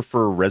 I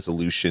prefer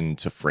resolution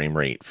to frame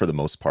rate for the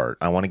most part.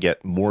 I want to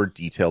get more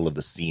detail of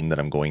the scene that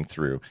I'm going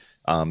through.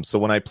 So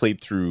when I played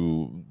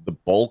through the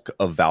bulk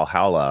of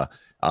Valhalla,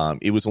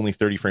 it was only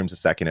 30 frames a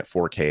second at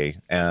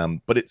 4K,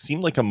 but it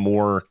seemed like a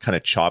more kind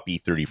of choppy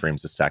 30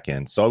 frames a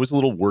second. So I was a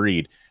little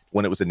worried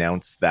when it was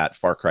announced that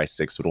Far Cry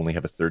 6 would only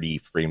have a 30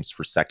 frames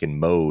per second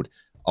mode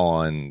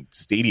on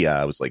Stadia.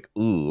 I was like,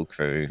 ooh,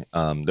 okay.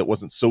 That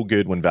wasn't so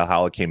good when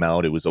Valhalla came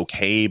out. It was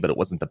okay, but it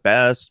wasn't the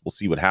best. We'll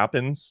see what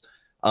happens.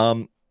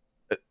 I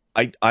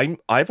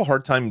have a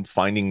hard time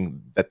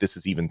finding that this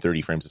is even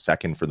 30 frames a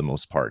second for the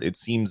most part. It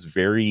seems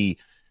very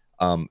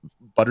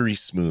buttery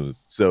smooth.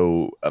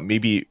 So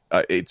maybe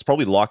it's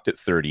probably locked at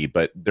 30,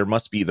 but there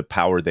must be the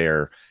power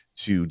there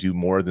to do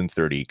more than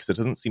 30, because it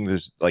doesn't seem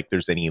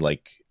there's any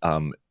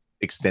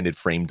extended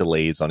frame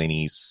delays on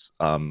any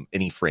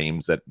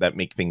frames that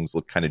make things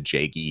look kind of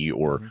jaggy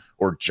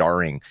or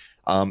jarring.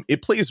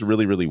 It plays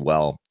really, really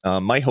well.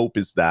 My hope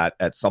is that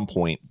at some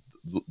point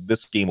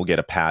this game will get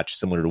a patch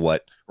similar to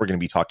what we're going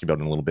to be talking about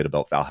in a little bit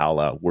about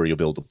Valhalla, where you'll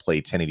be able to play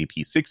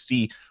 1080p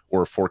 60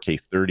 or 4K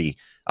 30.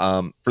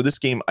 For this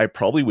game, I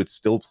probably would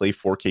still play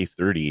 4K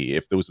 30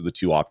 if those are the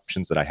two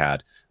options that I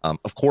had.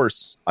 Of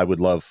course, I would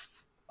love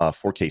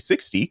 4K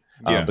 60,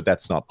 but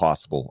that's not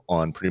possible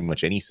on pretty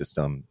much any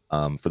system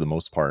for the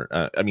most part.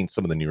 I mean,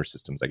 some of the newer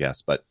systems, I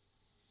guess, but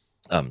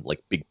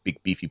like big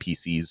beefy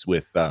PCs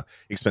with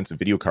expensive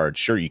video cards,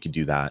 sure, you could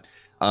do that.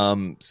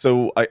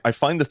 So I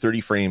find the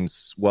 30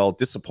 frames, well,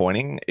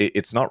 disappointing.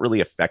 It's not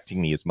really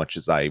affecting me as much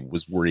as I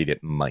was worried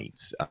it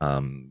might.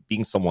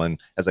 Being someone,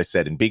 as I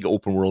said, in big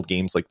open world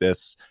games like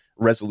this,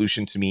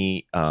 resolution to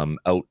me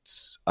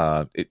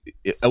it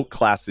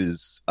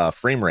outclasses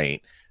frame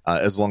rate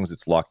as long as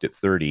it's locked at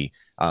 30.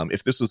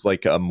 If this was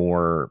like a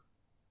more,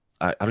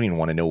 I don't even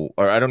want to know,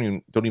 or I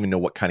don't even know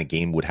what kind of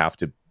game would have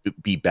to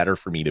be better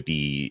for me to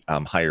be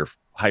higher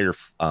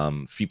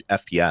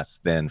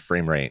FPS than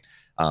frame rate.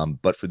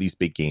 But for these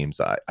big games,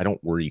 I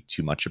don't worry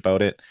too much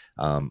about it.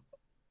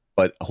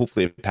 But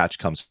hopefully a patch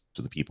comes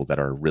to the people that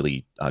are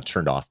really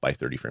turned off by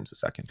 30 frames a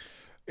second.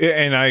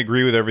 And I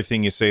agree with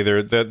everything you say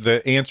there.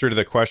 The answer to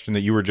the question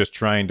that you were just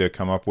trying to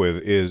come up with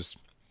is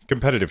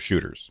competitive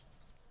shooters.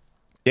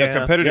 Yeah, a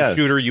competitive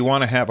shooter, you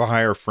want to have a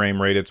higher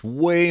frame rate. It's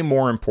way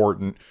more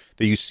important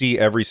that you see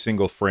every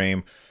single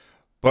frame.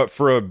 But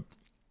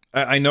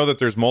I know that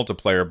there's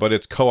multiplayer, but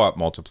it's co-op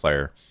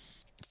multiplayer.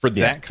 For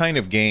that kind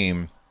of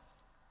game,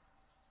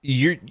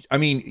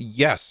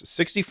 yes,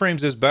 60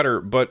 frames is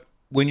better, but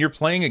when you're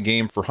playing a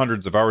game for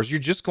hundreds of hours, you're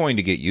just going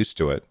to get used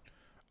to it.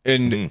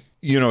 And,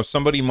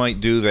 somebody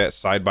might do that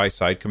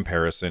side-by-side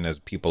comparison, as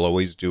people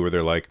always do, where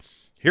they're like,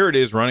 here it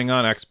is running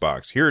on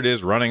Xbox. Here it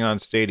is running on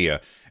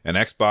Stadia. And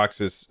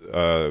Xbox is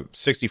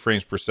 60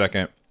 frames per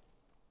second,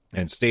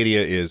 and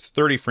Stadia is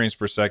 30 frames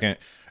per second.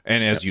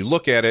 And as you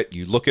look at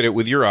it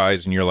with your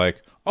eyes, and you're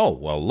like, oh,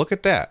 well, look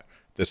at that.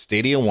 The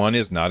Stadia one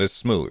is not as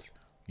smooth.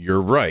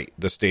 You're right.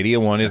 The Stadia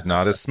one is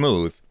not as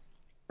smooth.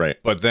 Right.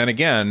 But then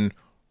again,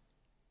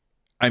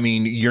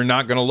 you're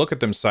not going to look at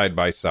them side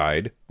by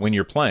side when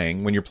you're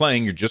playing. When you're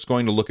playing, you're just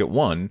going to look at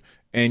one,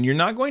 and you're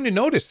not going to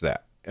notice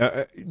that.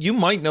 You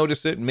might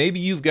notice it.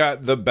 Maybe you've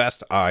got the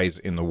best eyes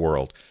in the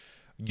world.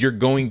 You're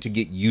going to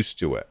get used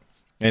to it.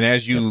 And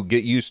as you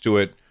get used to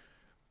it,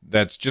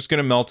 that's just going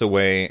to melt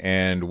away.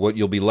 And what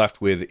you'll be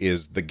left with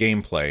is the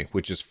gameplay,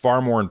 which is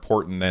far more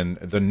important than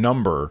the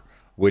number,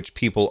 which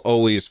people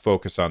always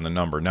focus on the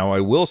number. Now, I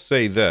will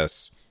say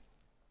this.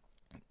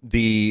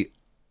 The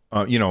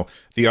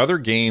other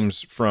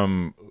games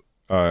from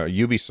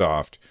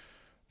Ubisoft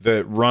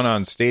that run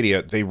on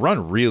Stadia, they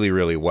run really,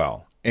 really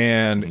well.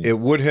 And it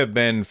would have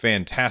been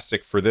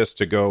fantastic for this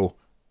to go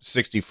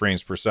 60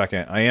 frames per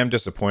second. I am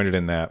disappointed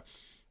in that.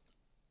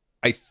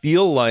 I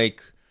feel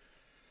like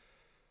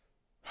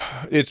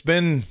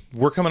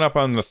we're coming up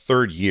on the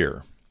third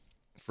year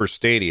for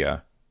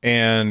Stadia,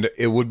 and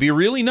it would be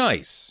really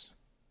nice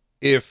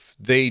if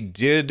they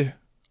did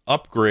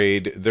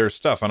upgrade their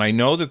stuff. And I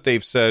know that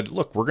they've said,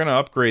 look, we're going to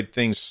upgrade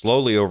things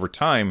slowly over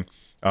time.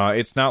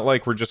 It's not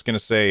like we're just going to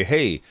say,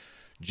 hey,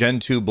 Gen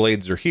 2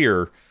 blades are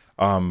here.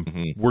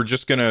 We're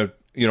just going to,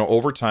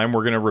 over time,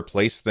 we're going to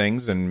replace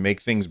things and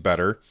make things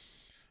better.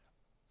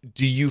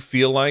 Do you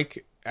feel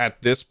like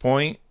at this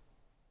point,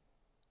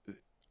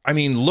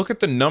 look at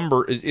the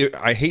number.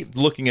 I hate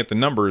looking at the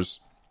numbers.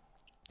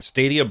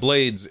 Stadia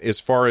blades, as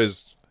far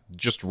as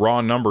just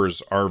raw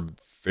numbers, are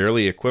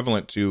fairly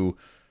equivalent to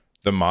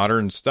the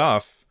modern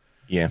stuff.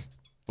 Yeah.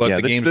 But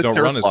the games don't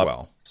run as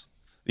well.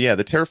 Yeah,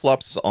 the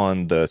teraflops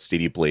on the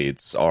Stadia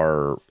blades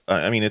are,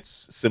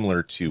 it's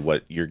similar to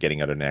what you're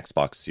getting out of an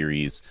Xbox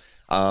Series.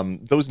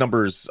 Those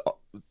numbers,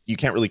 you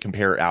can't really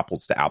compare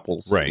apples to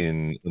apples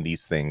in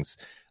these things.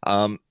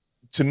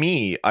 To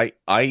me,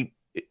 I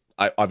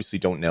obviously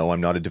don't know.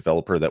 I'm not a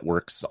developer that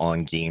works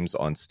on games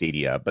on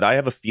Stadia, but I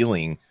have a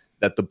feeling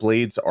that the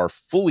blades are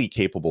fully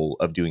capable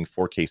of doing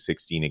 4K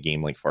 60 in a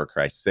game like Far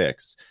Cry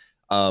 6.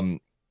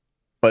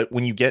 But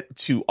when you get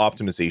to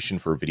optimization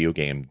for a video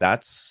game,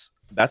 that's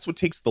what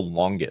takes the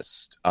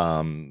longest.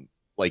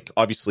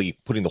 Obviously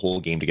putting the whole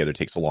game together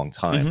takes a long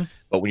time,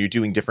 but when you're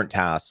doing different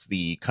tasks,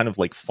 the kind of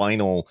like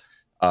final,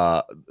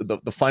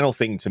 the final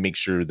thing to make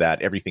sure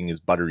that everything is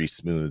buttery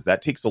smooth,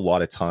 that takes a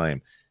lot of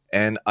time.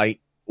 And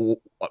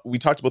we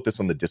talked about this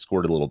on the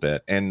Discord a little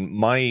bit, and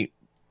my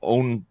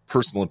own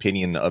personal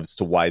opinion as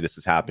to why this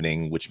is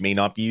happening, which may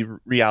not be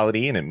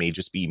reality, and it may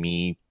just be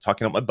me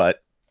talking out my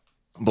butt.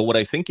 But what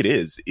I think it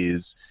is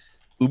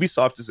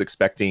Ubisoft is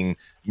expecting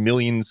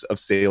millions of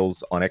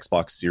sales on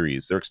Xbox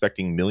Series. They're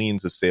expecting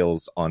millions of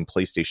sales on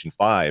PlayStation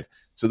 5.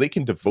 So they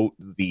can devote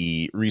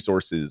the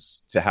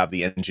resources to have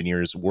the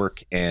engineers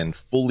work and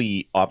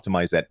fully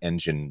optimize that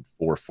engine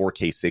for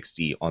 4K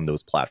 60 on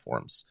those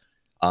platforms.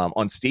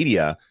 On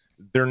Stadia,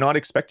 they're not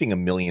expecting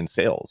 1 million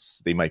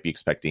sales. They might be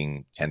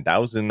expecting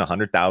 10,000,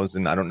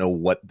 100,000. I don't know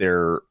what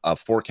they're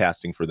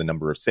forecasting for the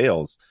number of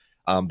sales.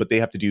 But they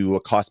have to do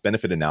a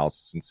cost-benefit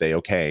analysis and say,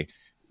 okay,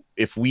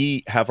 if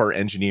we have our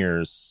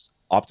engineers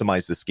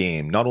optimize this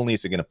game, not only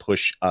is it going to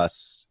push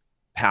us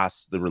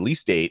past the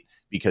release date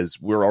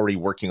because we're already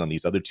working on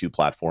these other two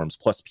platforms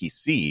plus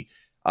PC,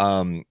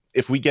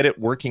 if we get it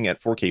working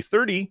at 4K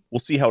 30, we'll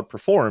see how it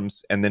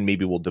performs, and then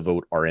maybe we'll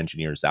devote our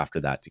engineers after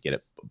that to get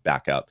it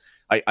back up.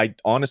 I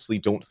honestly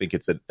don't think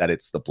it's that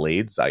it's the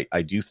blades.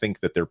 I do think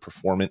that they're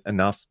performant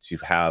enough to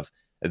have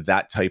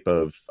that type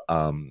of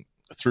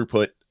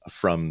throughput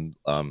from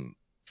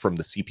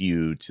the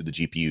CPU to the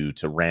GPU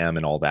to RAM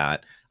and all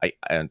that,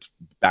 and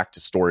back to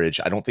storage.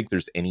 I don't think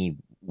there's any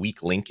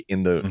weak link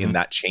in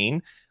that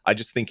chain. I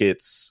just think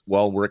it's,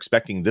 well, we're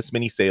expecting this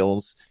many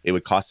sales. It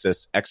would cost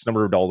us X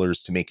number of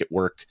dollars to make it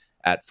work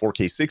at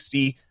 4K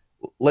 60.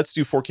 Let's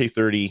do 4K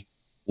 30,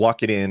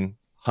 lock it in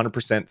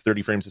 100%,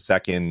 30 frames a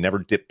second, never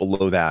dip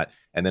below that,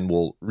 and then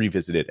we'll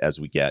revisit it as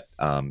we get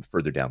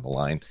further down the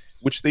line,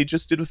 which they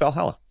just did with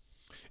Valhalla.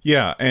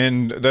 Yeah,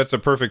 and that's a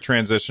perfect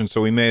transition,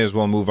 so we may as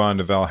well move on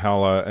to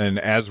Valhalla. And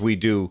as we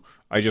do,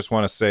 I just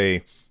want to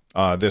say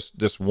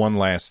this one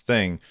last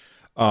thing.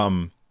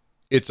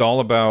 it's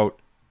all about,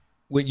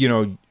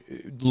 the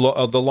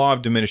law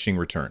of diminishing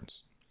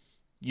returns.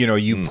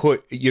 You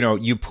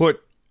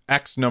put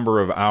X number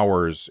of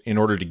hours in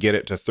order to get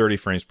it to 30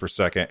 frames per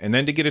second, and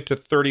then to get it to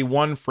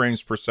 31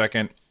 frames per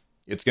second,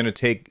 it's going to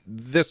take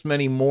this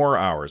many more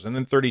hours, and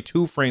then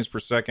 32 frames per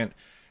second,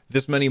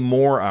 this many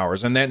more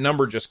hours, and that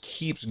number just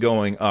keeps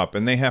going up,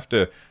 and they got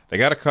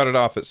to cut it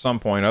off at some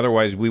point,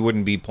 otherwise we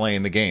wouldn't be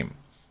playing the game.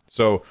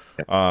 So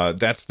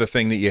that's the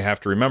thing that you have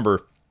to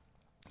remember.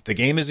 The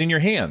game is in your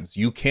hands.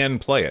 You can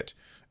play it.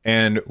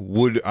 And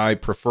would I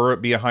prefer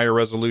it be a higher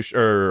resolution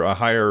or a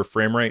higher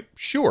frame rate?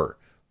 Sure.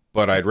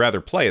 But I'd rather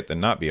play it than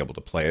not be able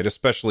to play it,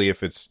 especially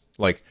if it's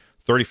like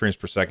 30 frames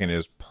per second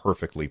is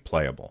perfectly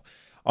playable.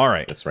 All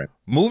right. That's right.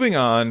 Moving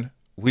on.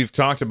 We've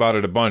talked about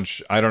it a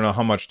bunch. I don't know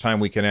how much time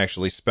we can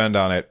actually spend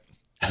on it.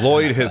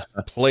 Lloyd has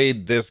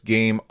played this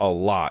game a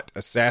lot.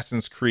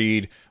 Assassin's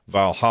Creed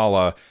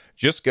Valhalla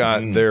just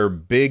got their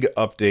big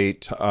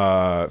update.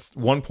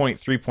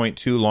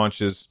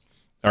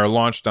 1.3.2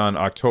 launched on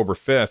October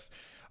 5th.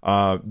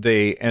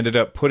 They ended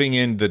up putting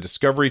in the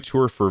Discovery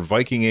Tour for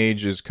Viking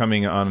Age is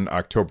coming on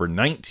October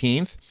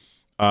 19th.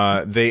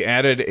 They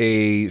added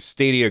a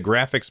Stadia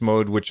graphics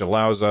mode, which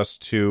allows us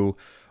to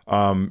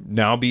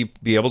now be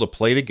able to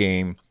play the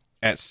game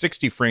at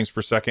 60 frames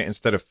per second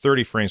instead of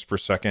 30 frames per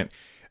second.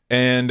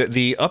 And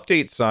the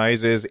update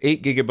size is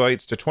 8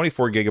 gigabytes to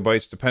 24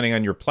 gigabytes, depending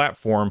on your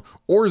platform,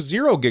 or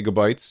 0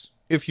 gigabytes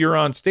if you're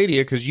on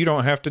Stadia, because you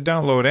don't have to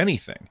download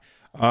anything.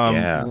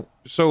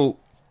 So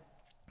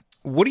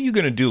what are you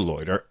going to do,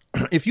 Lloyd?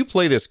 If you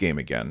play this game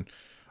again,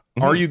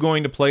 are you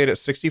going to play it at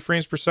 60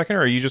 frames per second, or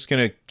are you just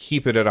going to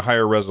keep it at a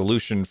higher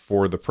resolution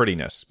for the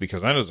prettiness?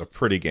 Because that is a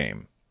pretty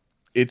game.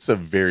 It's a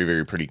very,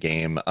 very pretty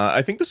game.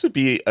 I think this would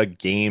be a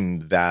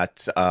game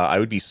that I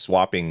would be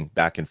swapping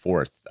back and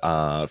forth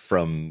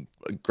from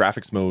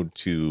graphics mode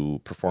to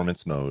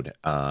performance mode,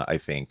 I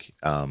think.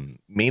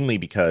 Mainly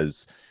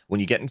because when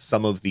you get in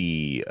some of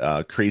the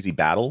crazy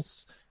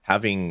battles,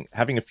 having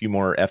a few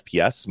more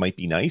FPS might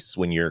be nice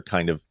when you're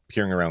kind of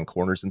peering around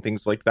corners and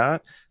things like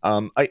that.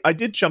 I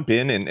did jump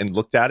in and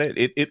looked at it.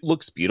 It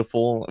looks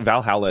beautiful.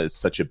 Valhalla is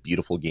such a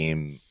beautiful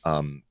game.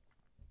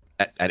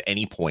 At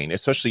any point,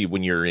 especially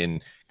when you're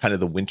in kind of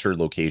the winter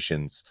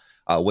locations,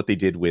 what they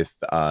did with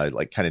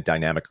like kind of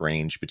dynamic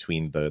range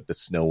between the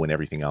snow and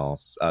everything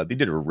else, they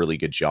did a really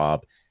good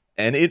job,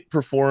 and it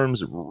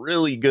performs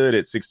really good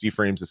at 60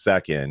 frames a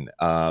second,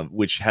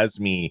 which has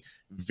me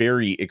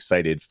very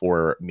excited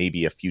for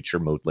maybe a future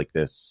mode like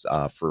this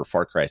for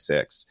Far Cry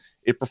 6.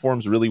 It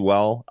performs really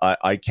well.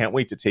 I can't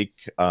wait to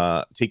take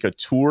a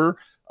tour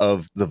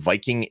of the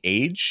Viking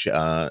Age.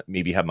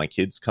 Maybe have my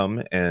kids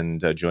come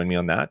and join me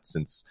on that,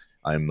 since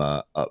I'm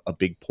a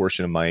big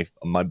portion of my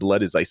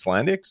blood is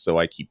Icelandic, so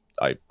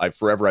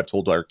I've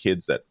told our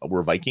kids that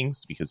we're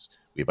Vikings because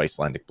we have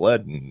Icelandic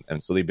blood,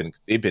 and so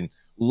they've been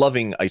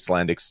loving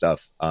Icelandic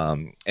stuff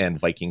and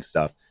Viking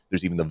stuff.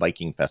 There's even the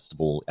Viking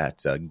Festival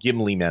at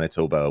Gimli,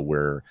 Manitoba,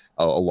 where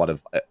a lot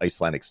of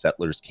Icelandic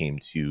settlers came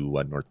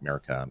to North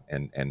America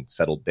and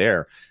settled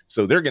there.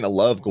 So they're going to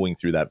love going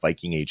through that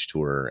Viking Age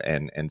tour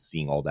and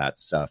seeing all that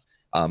stuff.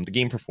 The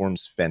game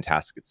performs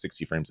fantastic at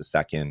 60 frames a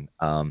second.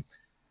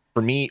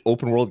 For me,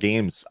 open world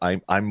games,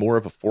 I'm more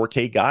of a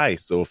 4K guy.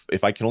 So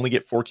if I can only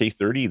get 4K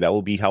 30, that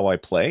will be how I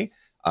play.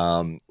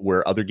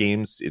 Where other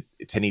games,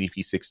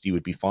 1080p 60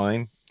 would be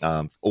fine.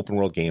 Open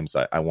world games,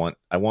 I want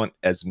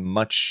as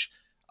much,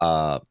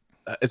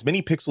 as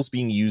many pixels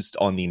being used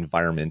on the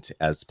environment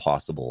as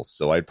possible.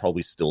 So I'd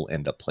probably still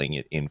end up playing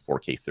it in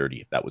 4K 30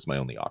 if that was my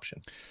only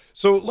option.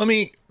 So let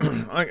me,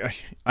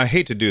 I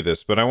hate to do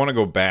this, but I want to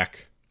go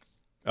back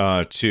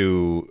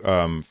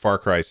to Far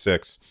Cry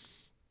 6.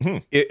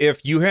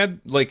 If you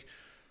had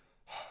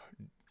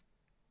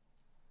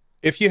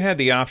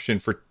the option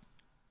for,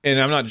 and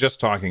I'm not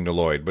just talking to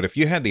Lloyd, but if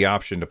you had the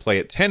option to play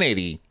at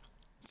 1080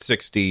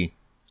 60,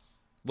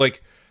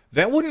 like,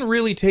 that wouldn't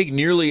really take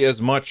nearly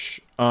as much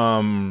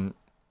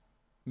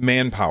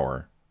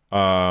manpower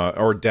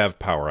or dev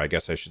power, I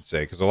guess I should say,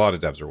 because a lot of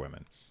devs are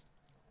women.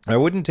 It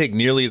wouldn't take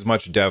nearly as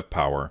much dev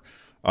power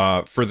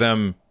for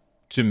them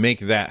to make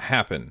that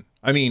happen.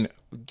 I mean,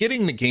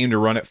 getting the game to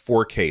run at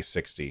 4K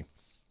 60,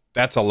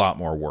 that's a lot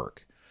more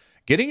work.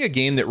 Getting a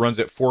game that runs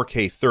at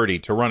 4K 30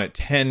 to run at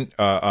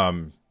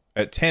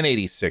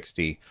 1080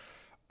 60,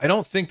 I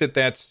don't think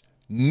that's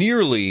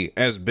nearly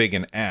as big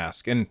an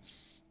ask. And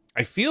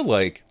I feel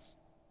like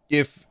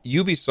if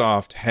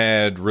Ubisoft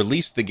had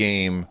released the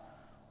game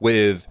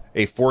with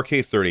a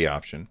 4K 30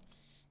 option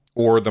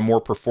or the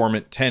more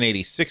performant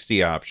 1080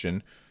 60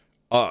 option,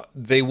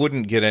 they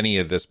wouldn't get any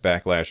of this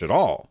backlash at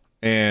all.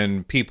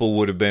 And people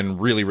would have been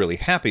really, really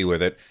happy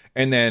with it.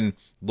 And then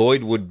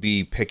Lloyd would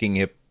be picking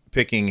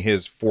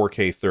his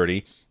 4K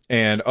 30,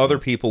 and other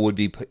people would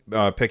be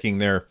picking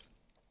their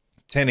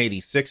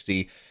 1080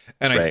 60.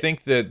 And right. I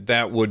think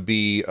that would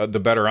be the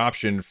better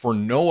option for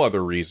no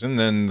other reason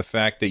than the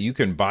fact that you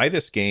can buy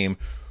this game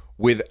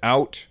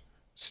without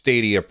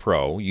Stadia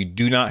Pro. You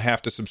do not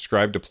have to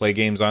subscribe to play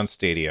games on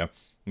Stadia.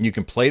 You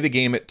can play the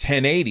game at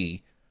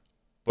 1080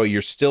 but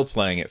you're still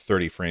playing at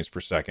 30 frames per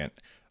second.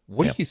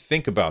 What Yeah. do you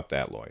think about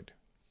that, Lloyd?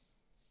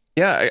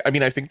 Yeah, I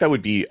mean, I think that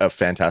would be a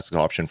fantastic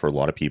option for a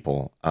lot of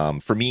people.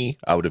 For me,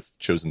 I would have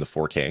chosen the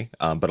 4K,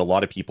 but a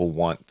lot of people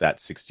want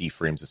that 60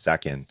 frames a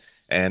second.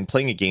 And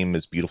playing a game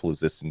as beautiful as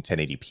this in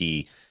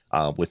 1080p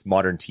with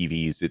modern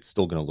TVs, it's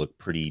still going to look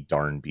pretty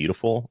darn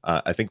beautiful.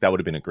 I think that would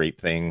have been a great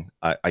thing.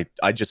 I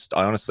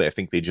honestly, I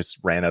think they just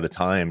ran out of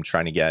time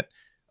trying to get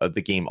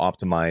the game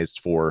optimized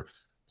for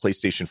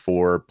PlayStation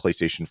 4,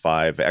 PlayStation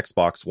 5,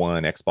 Xbox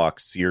One, Xbox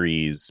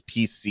Series,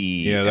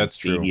 PC, Yeah, and that's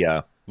true.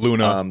 Stadia.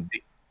 Luna.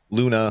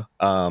 Luna,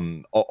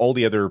 all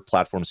the other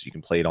platforms you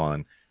can play it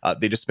on.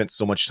 They just spent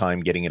so much time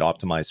getting it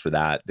optimized for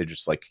that. They're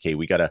just like, okay,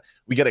 we gotta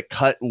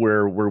cut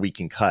where we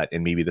can cut,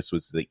 and maybe this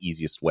was the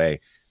easiest way.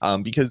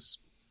 Because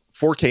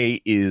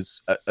 4K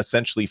is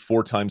essentially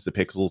 4 times the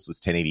pixels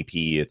as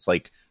 1080p. It's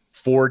like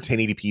 4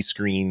 1080p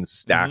screens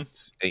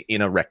stacked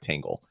in a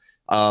rectangle.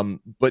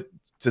 But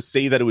to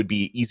say that it would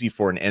be easy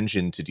for an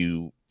engine to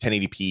do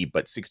 1080p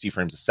but 60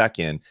 frames a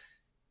second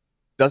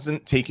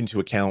doesn't take into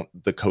account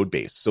the code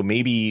base. So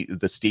maybe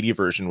the Stadia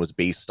version was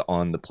based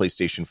on the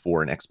PlayStation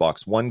 4 and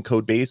Xbox One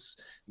code base.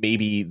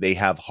 Maybe they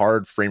have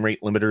hard frame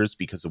rate limiters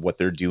because of what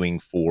they're doing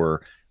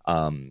for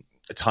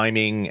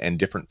timing and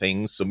different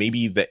things. So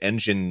maybe the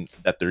engine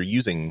that they're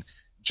using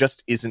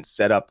just isn't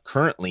set up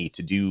currently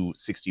to do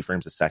 60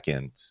 frames a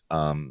second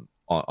on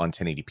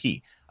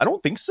 1080p. I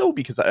don't think so,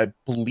 because I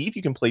believe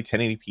you can play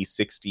 1080p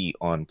 60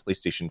 on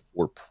PlayStation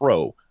 4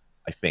 Pro,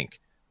 I think.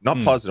 Not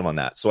positive on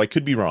that, so I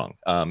could be wrong.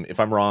 If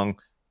I'm wrong,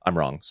 I'm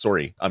wrong.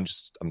 Sorry, I'm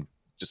just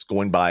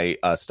going by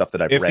stuff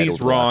that I've read. If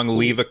he's wrong,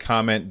 leave a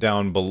comment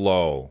down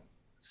below.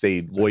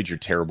 Say, Lloyd, you're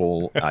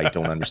terrible. I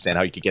don't understand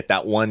how you could get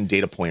that one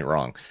data point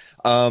wrong.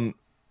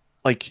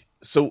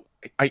 So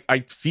I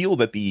feel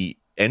that the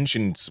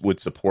engines would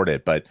support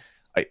it, but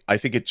I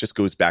think it just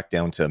goes back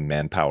down to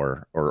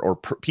manpower or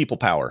people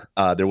power.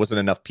 There wasn't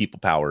enough people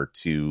power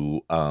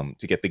to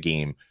get the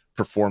game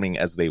performing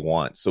as they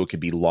want, so it could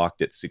be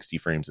locked at 60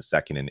 frames a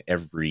second in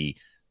every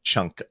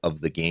chunk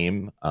of the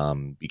game.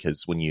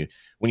 Because when you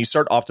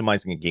start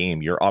optimizing a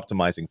game, you're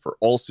optimizing for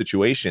all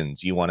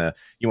situations. You want to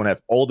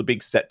have all the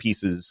big set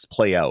pieces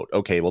play out.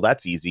 Okay, well,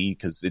 that's easy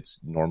because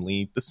it's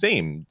normally the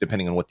same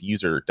depending on what the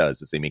user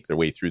does as they make their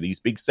way through these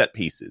big set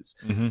pieces.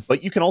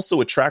 But you can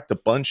also attract a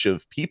bunch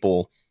of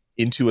people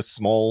into a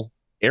small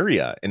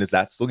area, and is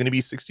that still going to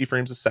be 60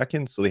 frames a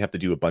second? So they have to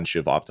do a bunch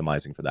of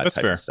optimizing for that That's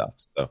type fair. of stuff.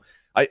 So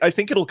I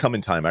think it'll come in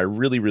time. I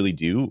really, really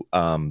do.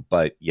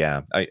 But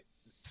yeah,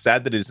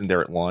 sad that it isn't there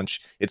at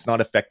launch. It's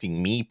not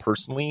affecting me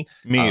personally.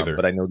 Me either.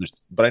 But I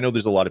know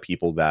there's a lot of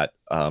people that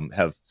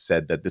have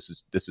said that this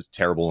is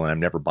terrible, and I'm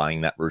never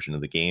buying that version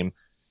of the game.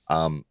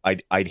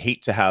 I'd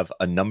hate to have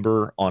a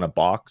number on a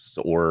box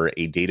or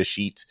a data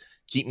sheet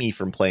keep me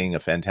from playing a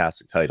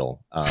fantastic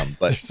title. But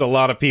there's a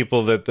lot of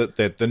people that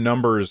the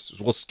numbers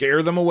will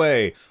scare them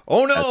away.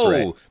 Oh no,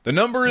 right. The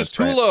number is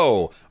too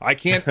low. I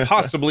can't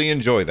possibly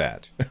enjoy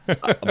that.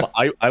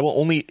 I will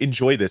only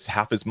enjoy this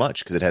half as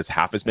much because it has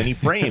half as many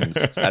frames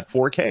at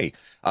 4K.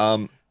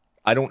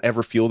 I don't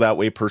ever feel that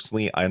way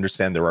personally. I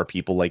understand there are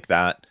people like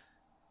that.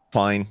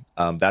 Fine.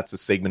 That's a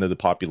segment of the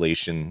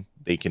population.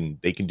 They can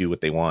do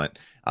what they want.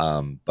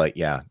 But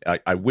yeah,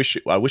 I wish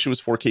it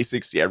was 4K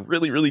 60. I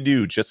really, really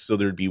do, just so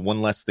there'd be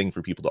one less thing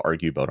for people to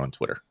argue about on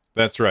Twitter.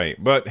 That's right.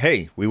 But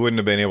hey, we wouldn't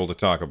have been able to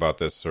talk about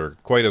this for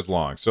quite as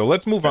long. So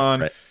let's move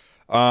on.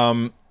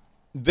 Right.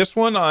 This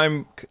one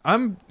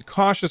I'm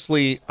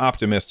cautiously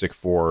optimistic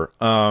for.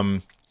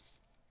 Tom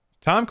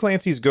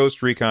Clancy's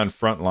Ghost Recon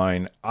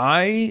Frontline.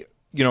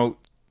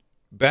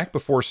 Back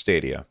before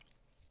Stadia,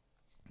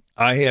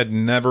 I had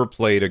never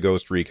played a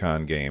Ghost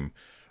Recon game.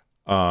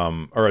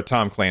 Or a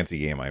Tom Clancy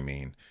game, I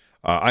mean.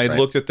 I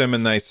looked at them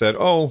and I said,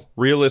 oh,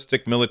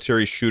 realistic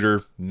military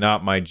shooter,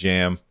 not my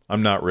jam.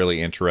 I'm not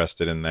really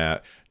interested in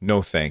that.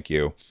 No, thank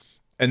you.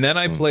 And then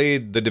I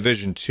played The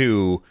Division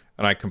 2,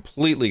 and I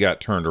completely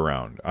got turned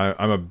around.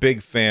 I'm a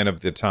big fan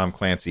of the Tom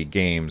Clancy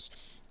games,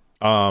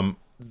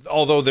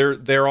 although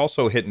they're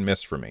also hit and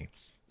miss for me,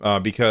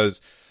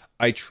 because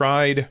I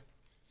tried...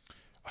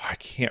 I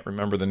can't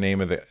remember the name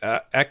of the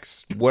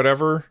X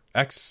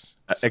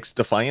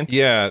Defiant.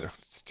 Yeah,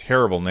 it's a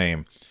terrible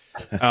name,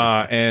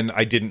 and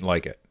I didn't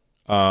like it.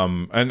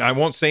 And I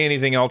won't say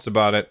anything else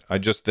about it. I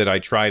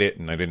tried it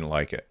and I didn't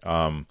like it.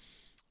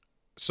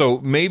 So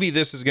maybe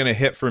this is going to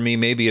hit for me.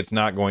 Maybe it's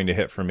not going to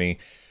hit for me.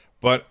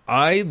 But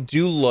I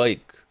do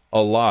like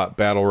a lot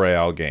battle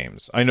royale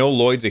games. I know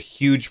Lloyd's a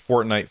huge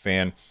Fortnite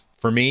fan.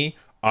 For me,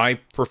 I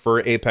prefer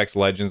Apex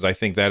Legends. I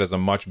think that is a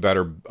much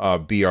better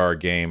BR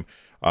game.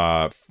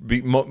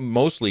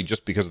 Mostly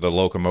just because of the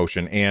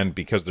locomotion and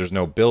because there's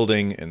no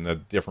building and the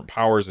different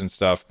powers and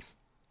stuff.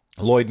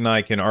 Lloyd and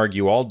I can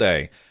argue all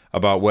day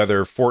about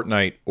whether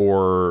Fortnite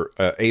or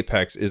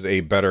Apex is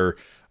a better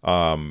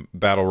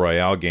battle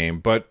royale game,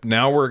 but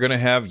now we're going to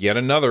have yet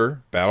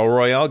another battle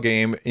royale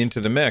game into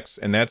the mix,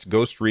 and that's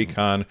Ghost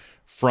Recon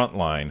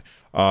Frontline.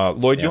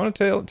 Lloyd, do you want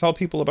to tell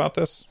people about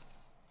this?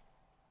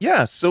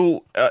 Yeah,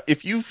 so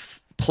if you've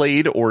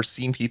played or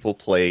seen people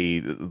play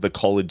the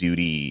Call of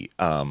Duty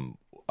battle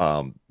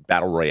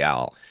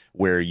royale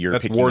where you're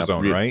That's picking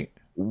Warzone, right?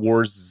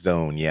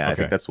 Warzone, yeah, I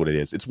Okay. think that's what it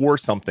is. It's war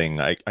something.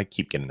 I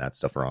keep getting that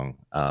stuff wrong.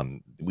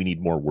 We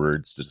need more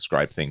words to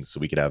describe things so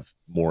we could have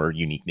more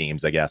unique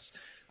names, I guess.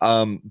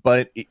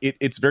 But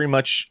it's very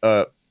much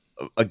a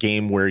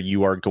game where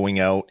you are going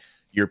out,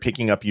 you're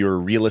picking up your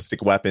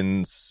realistic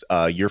weapons,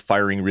 you're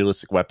firing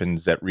realistic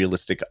weapons at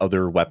realistic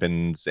other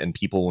weapons and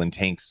people and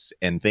tanks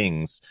and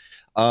things.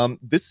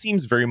 This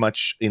seems very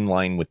much in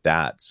line with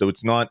that. So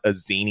it's not a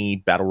zany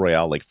battle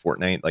royale like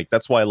Fortnite. Like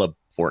that's why I love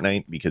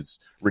Fortnite, because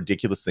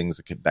ridiculous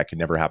things that could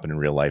never happen in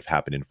real life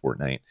happen in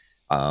Fortnite.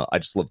 I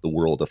just love the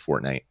world of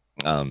Fortnite.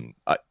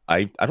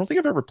 I don't think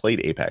I've ever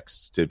played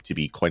Apex, to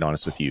be quite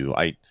honest with you.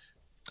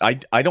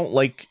 I don't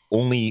like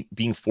only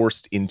being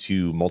forced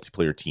into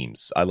multiplayer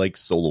teams. I like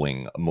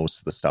soloing most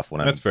of the stuff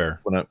That's fair.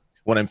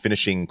 When I'm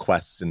finishing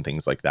quests and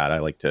things like that. I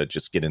like to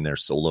just get in there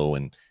solo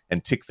and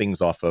tick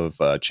things off of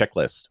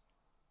checklists.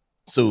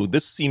 So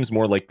this seems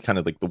more like kind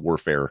of like the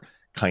warfare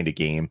kind of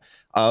game,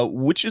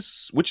 which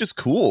is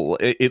cool.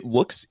 It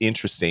looks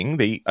interesting.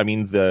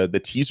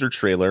 The teaser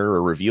trailer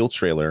or reveal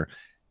trailer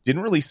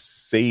didn't really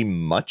say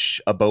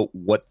much about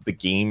what the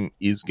game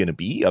is going to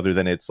be, other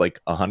than it's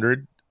like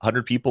 100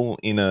 people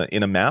in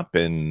a map,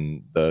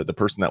 and the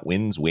person that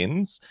wins.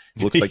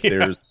 It looks like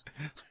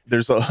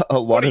there's a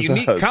lot what a of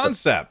unique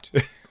concept.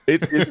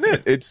 Isn't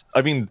it? It's,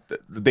 I mean,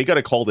 they got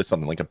to call this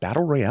something like a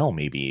battle royale,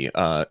 maybe.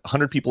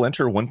 100 people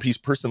enter, one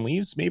person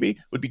leaves, maybe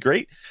would be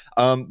great.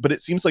 But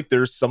it seems like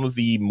there's some of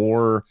the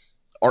more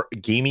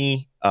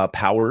gamey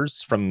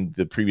powers from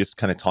the previous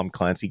kind of Tom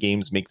Clancy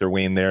games make their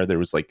way in there. There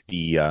was like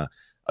the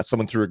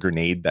someone threw a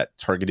grenade that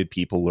targeted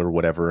people or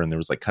whatever, and there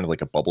was like kind of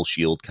like a bubble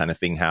shield kind of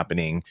thing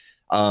happening.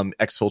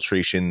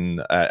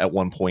 Exfiltration at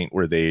one point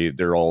where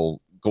they're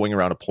all going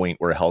around a point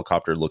where a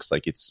helicopter looks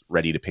like it's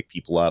ready to pick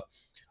people up.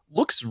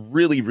 Looks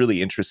really,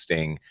 really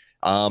interesting.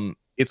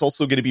 It's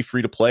also going to be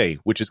free to play,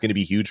 which is going to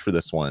be huge for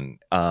this one.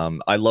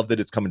 I love that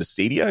it's coming to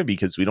Stadia,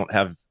 because we don't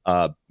have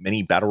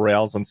many battle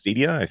royales on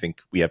Stadia. I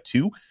think we have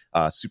two,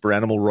 Super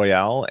Animal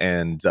Royale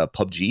and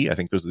PUBG. I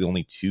think those are the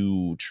only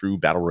two true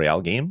battle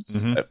royale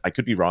games. Mm-hmm. I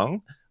could be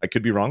wrong,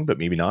 but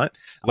maybe not.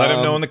 Let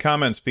him know in the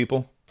comments,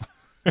 people.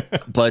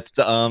 But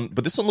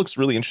this one looks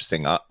really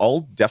interesting.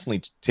 I'll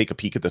definitely take a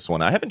peek at this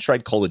one. I haven't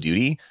tried Call of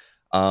Duty,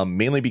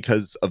 mainly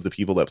because of the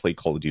people that play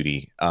Call of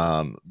Duty.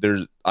 I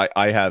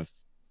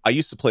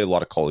used to play a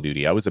lot of Call of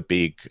Duty. I was a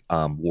big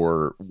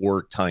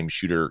wartime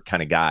shooter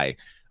kind of guy.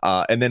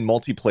 And then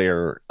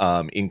multiplayer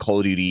in Call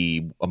of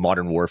Duty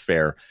Modern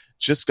Warfare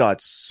just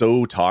got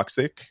so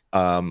toxic.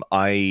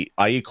 I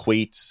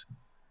equate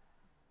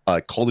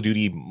Call of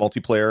Duty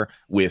multiplayer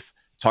with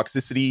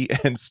toxicity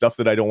and stuff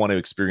that I don't want to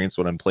experience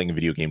when I'm playing a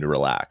video game to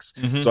relax.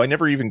 Mm-hmm. So I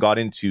never even got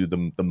into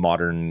the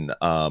modern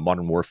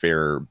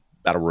warfare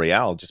battle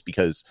royale, just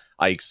because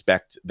I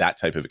expect that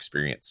type of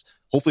experience.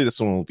 Hopefully this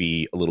one will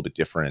be a little bit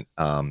different.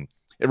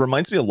 It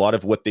reminds me a lot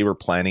of what they were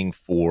planning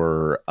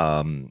for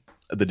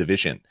the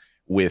Division,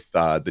 with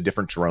the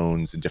different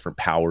drones and different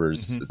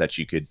powers that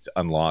you could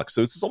unlock.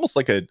 So it's almost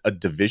like a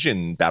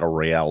Division battle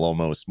royale,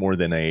 almost more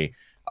than a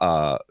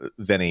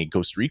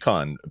Ghost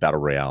Recon battle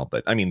royale.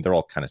 But I mean, they're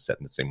all kind of set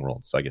in the same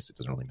world, so I guess it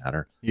doesn't really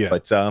matter. Yeah.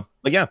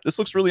 But yeah, this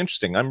looks really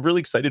interesting. I'm really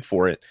excited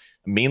for it,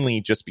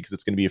 mainly just because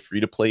it's going to be a free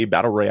to play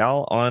battle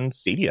royale on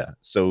Stadia.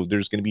 So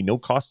there's going to be no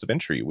cost of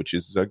entry, which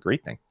is a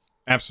great thing.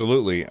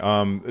 Absolutely.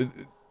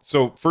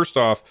 So first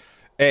off,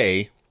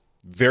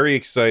 very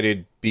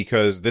excited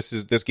because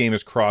this game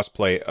is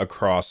cross-play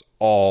across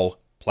all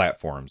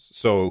platforms.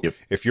 So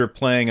if you're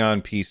playing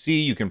on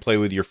PC, you can play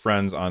with your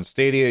friends on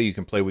Stadia, you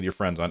can play with your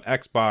friends on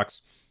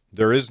Xbox.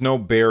 There is no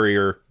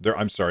barrier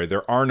there.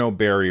 There are no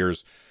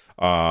barriers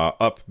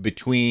up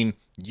between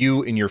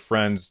you and your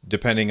friends,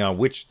 depending on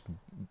which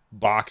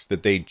box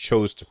that they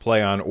chose to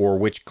play on or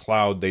which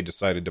cloud they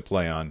decided to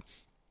play on.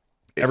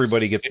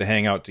 Everybody gets to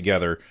hang out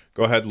together.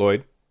 Go ahead,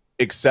 Lloyd.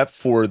 Except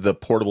for the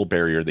portable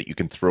barrier that you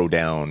can throw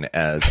down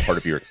as part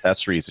of your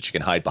accessories that you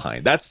can hide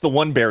behind. That's the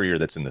one barrier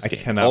that's in this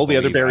game. All the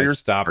other barriers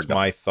stopped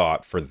my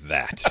thought for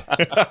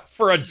that.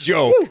 For a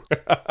joke.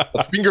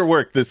 A finger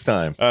work this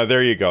time.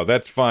 There you go.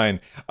 That's fine.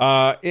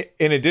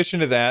 In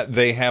addition to that,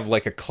 they have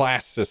like a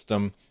class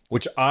system,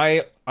 which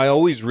I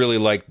always really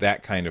like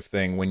that kind of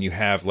thing, when you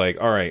have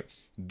like, all right,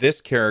 this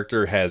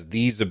character has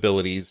these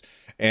abilities,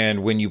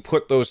 and when you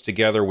put those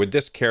together with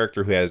this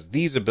character who has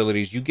these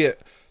abilities, you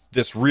get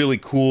this really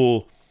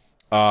cool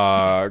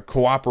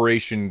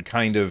cooperation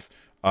kind of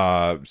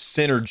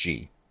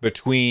synergy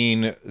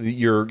between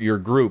your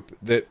group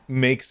that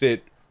makes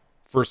it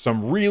for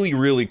some really,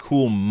 really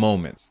cool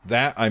moments.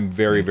 That I'm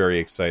very, very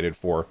excited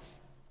for.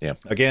 Yeah.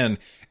 Again,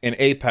 in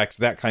Apex,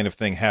 that kind of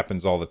thing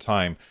happens all the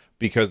time,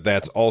 because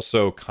that's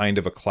also kind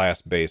of a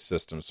class-based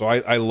system. So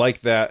I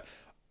like that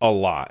a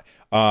lot.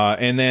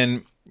 And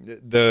then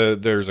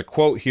there's a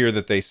quote here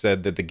that they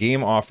said that the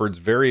game offers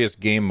various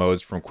game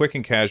modes from quick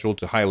and casual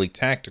to highly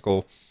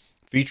tactical,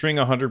 featuring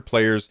 100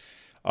 players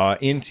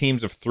in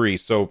teams of 3.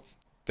 So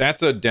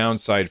That's a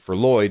downside for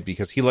Lloyd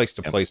because he likes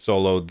to play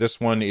solo. This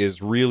one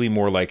is really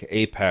more like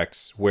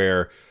Apex,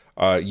 where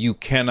you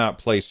cannot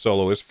play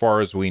solo as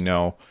far as we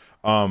know.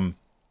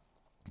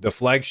 The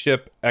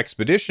flagship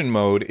expedition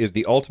mode is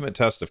the ultimate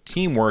test of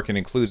teamwork and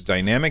includes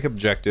dynamic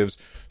objectives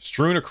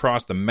strewn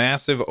across the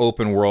massive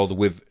open world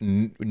with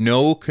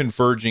no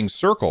converging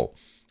circle,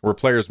 where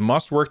players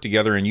must work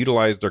together and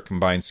utilize their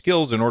combined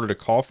skills in order to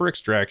call for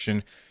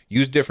extraction,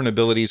 use different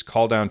abilities,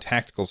 call down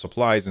tactical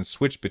supplies, and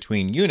switch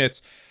between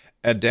units,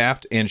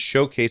 adapt and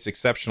showcase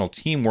exceptional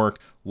teamwork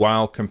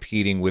while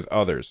competing with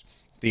others.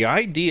 The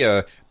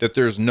idea that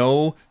there's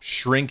no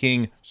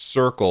shrinking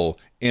circle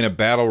in a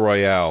battle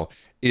royale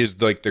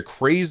is like the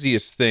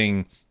craziest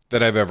thing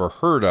that I've ever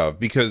heard of,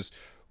 because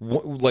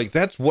like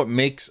that's what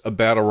makes a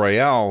battle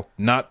royale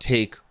not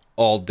take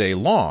all day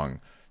long.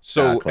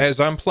 So Exactly. as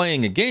I'm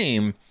playing a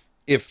game,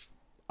 if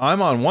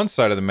I'm on one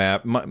side of the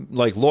map,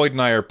 like Lloyd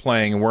and I are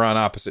playing and we're on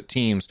opposite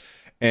teams,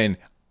 and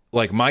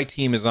like my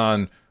team is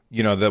on,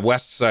 you know, the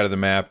west side of the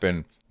map,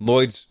 and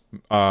Lloyd's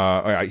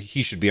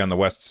he should be on the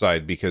west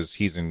side because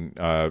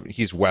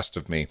he's west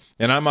of me,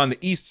 and I'm on the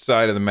east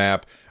side of the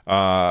map,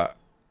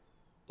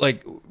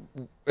 like,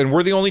 and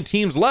we're the only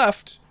teams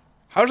left.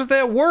 How does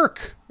that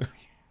work?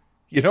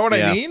 You know what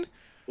I mean?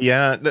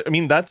 Yeah, I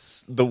mean,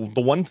 that's the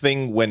one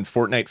thing when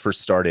Fortnite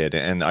first started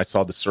and I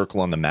saw the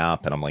circle on the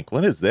map and I'm like,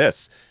 what is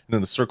this? And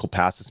then the circle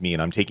passes me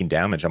and I'm taking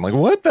damage. I'm like,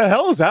 what the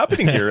hell is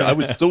happening here? I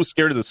was so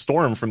scared of the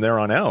storm from there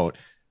on out.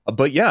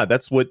 But yeah,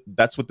 that's what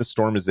the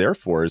storm is there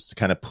for, is to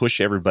kind of push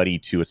everybody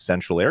to a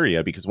central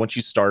area, because once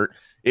you start,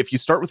 if you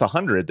start with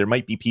 100, there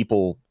might be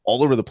people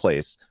all over the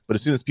place. But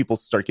as soon as people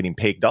start getting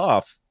pegged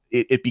off,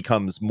 it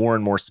becomes more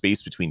and more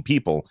space between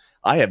people.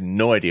 I have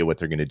no idea what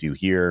they're going to do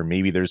here.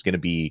 Maybe there's going to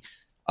be,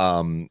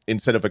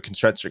 instead of a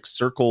concentric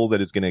circle that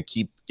is going to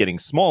keep getting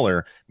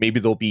smaller, maybe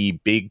there'll be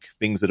big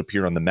things that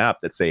appear on the map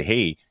that say,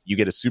 hey, you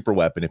get a super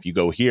weapon if you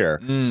go here.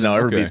 So now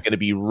everybody's going to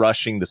be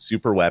rushing the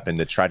super weapon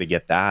to try to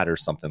get that or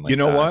something like that. You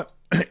know what?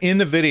 In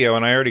the video,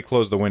 and I already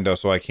closed the window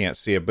so I can't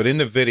see it, but in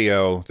the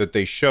video that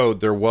they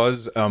showed, there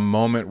was a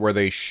moment where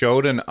they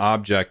showed an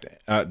object,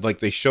 like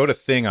they showed a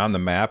thing on the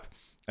map,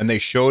 and they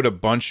showed a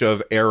bunch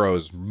of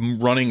arrows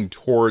running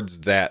towards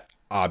that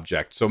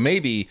object. So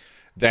maybe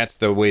that's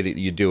the way that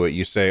you do it.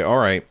 You say, all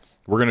right,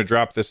 we're going to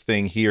drop this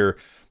thing here.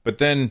 But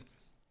then,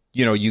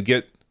 you know, you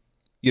get,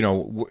 you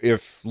know,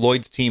 if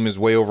Lloyd's team is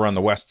way over on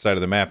the west side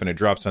of the map and it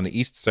drops on the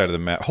east side of the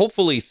map,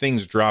 hopefully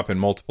things drop in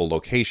multiple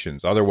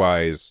locations.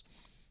 Otherwise,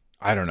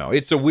 I don't know.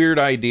 It's a weird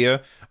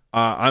idea.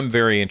 I'm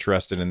very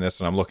interested in this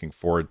and I'm looking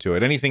forward to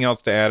it. Anything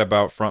else to add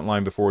about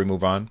Frontline before we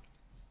move on?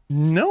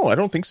 No, I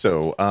don't think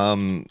so.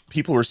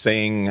 People were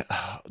saying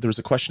there was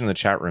a question in the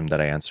chat room that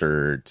I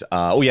answered.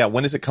 Oh yeah,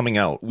 when is it coming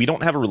out? We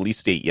don't have a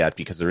release date yet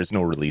because there is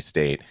no release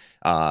date.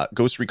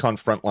 Ghost Recon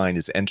Frontline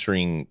is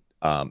entering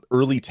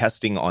early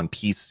testing on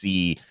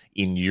PC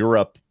in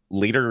Europe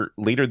later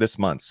this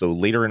month, so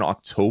later in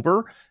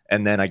October,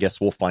 and then I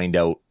guess we'll find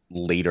out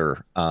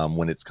later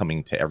when it's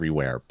coming to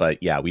everywhere. But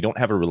yeah, we don't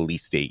have a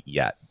release date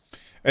yet.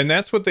 And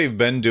that's what they've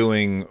been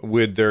doing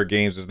with their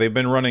games, is they've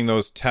been running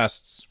those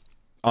tests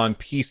on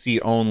PC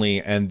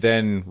only and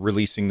then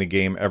releasing the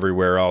game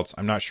everywhere else.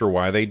 I'm not sure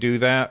why they do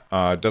that.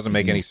 It doesn't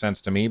make any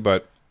sense to me,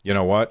 but you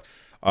know what?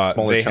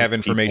 They have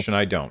information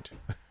I don't.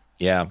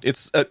 Yeah,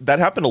 it's that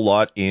happened a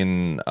lot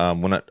in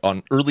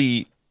on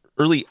early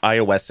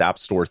iOS App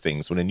Store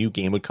things. When a new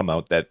game would come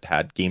out that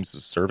had games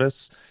as a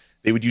service,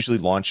 they would usually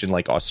launch in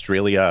like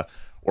Australia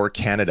or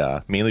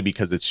Canada, mainly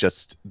because it's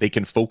just they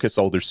can focus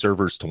all their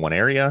servers to one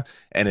area,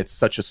 and it's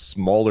such a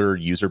smaller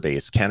user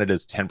base.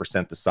 Canada's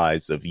 10% the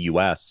size of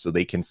US, so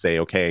they can say,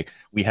 okay,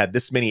 we had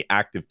this many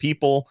active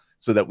people,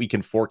 so that we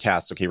can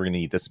forecast, okay, we're going to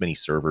need this many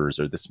servers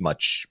or this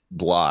much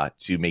blah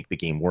to make the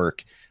game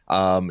work.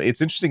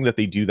 It's interesting that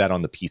they do that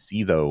on the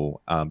PC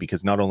though,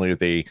 because not only are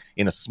they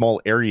in a small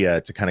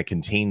area to kind of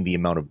contain the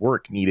amount of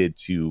work needed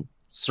to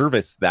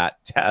service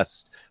that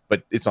test,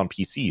 but it's on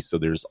PC, so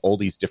there's all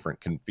these different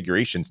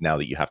configurations now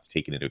that you have to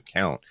take into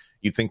account.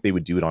 You'd think they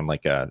would do it on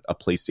like a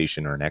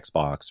PlayStation or an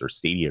Xbox or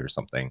Stadia or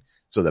something,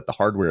 so that the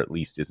hardware at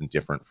least isn't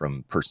different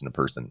from person to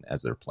person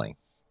as they're playing.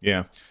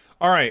 Yeah.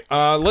 All right,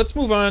 let's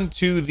move on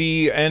to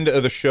the end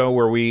of the show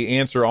where we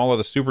answer all of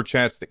the super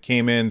chats that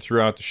came in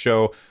throughout the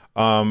show.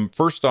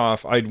 First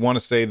off, I'd want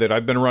to say that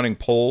I've been running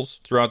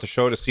polls throughout the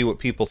show to see what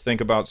people think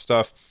about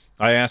stuff.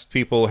 I asked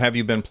people, have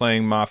you been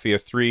playing Mafia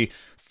 3?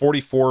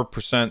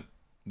 44%,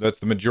 that's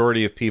the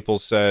majority of people,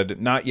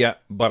 said, not yet,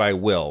 but I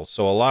will.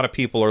 So a lot of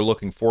people are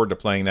looking forward to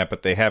playing that,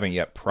 but they haven't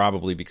yet,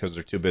 probably because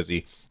they're too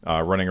busy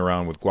running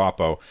around with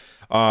Guapo.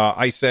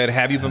 I said,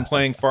 have you been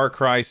playing Far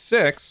Cry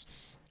 6?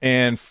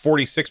 And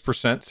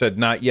 46% said,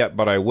 not yet,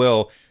 but I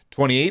will.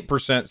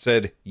 28%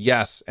 said,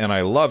 yes, and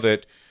I love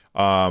it.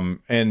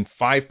 And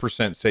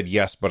 5% said,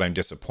 yes, but I'm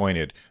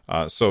disappointed.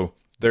 So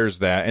there's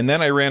that. And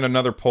then I ran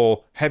another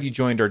poll, have you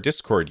joined our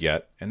Discord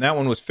yet? And that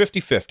one was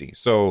 50-50.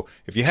 So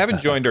if you haven't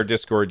joined our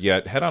Discord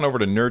yet, head on over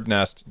to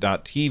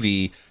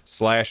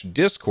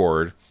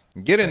nerdnest.tv/Discord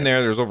Get in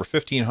there. There's over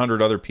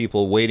 1,500 other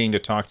people waiting to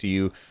talk to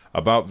you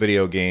about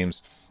video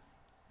games.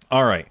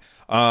 All right.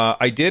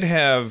 I did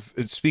have,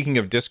 speaking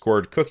of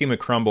Discord, Cookie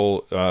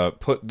McCrumble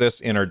put this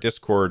in our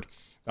Discord.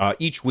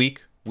 Each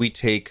week we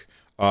take,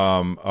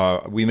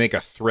 we make a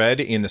thread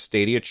in the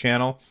Stadia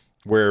channel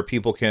where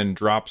people can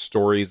drop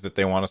stories that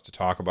they want us to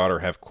talk about or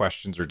have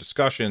questions or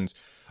discussions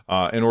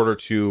in order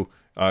to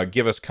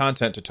give us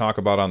content to talk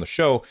about on the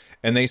show.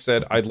 And they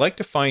said, I'd like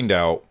to find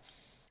out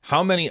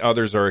how many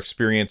others are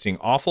experiencing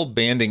awful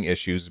banding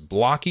issues,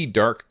 blocky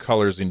dark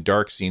colors in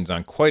dark scenes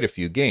on quite a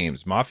few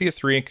games, Mafia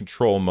 3 and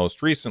Control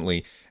most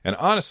recently, and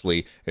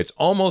honestly, it's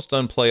almost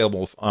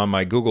unplayable on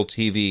my Google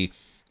TV,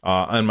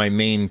 on my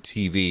main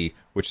TV,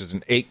 which is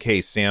an 8K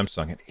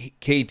Samsung. An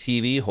 8K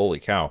TV? Holy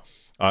cow.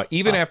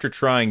 Even after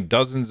trying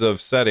dozens of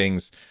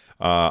settings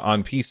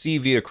on PC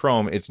via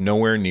Chrome, it's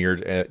nowhere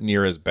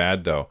near as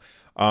bad, though.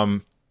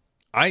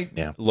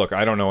 Look,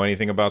 I don't know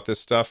anything about this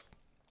stuff.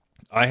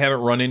 I haven't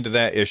run into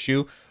that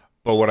issue,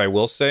 but what I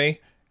will say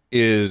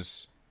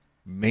is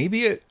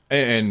maybe it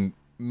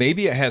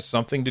has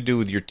something to do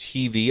with your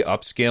TV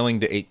upscaling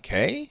to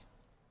 8K.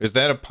 Is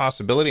that a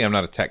possibility? I'm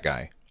not a tech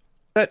guy.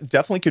 That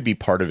definitely could be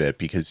part of it,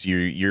 because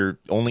you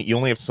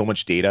only have so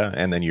much data,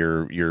 and then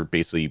you're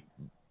basically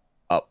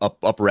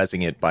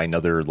up-resing it by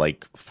another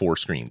like 4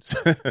 screens.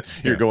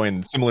 You're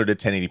going similar to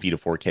 1080p to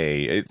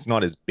 4K. It's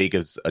not as big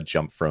as a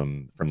jump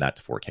from that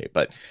to 4K.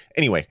 But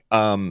anyway,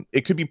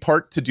 it could be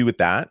part to do with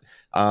that.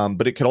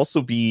 But it could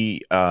also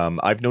be,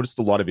 I've noticed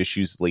a lot of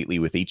issues lately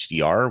with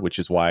HDR, which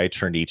is why I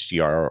turned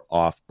HDR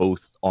off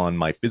both on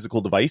my physical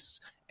device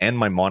and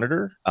my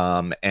monitor.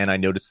 And I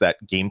noticed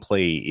that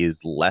gameplay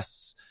is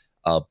less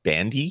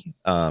bandy,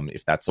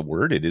 if that's a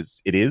word. It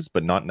is,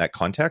 but not in that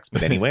context.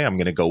 But anyway, I'm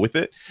going to go with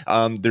it.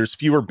 There's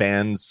fewer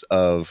bands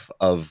of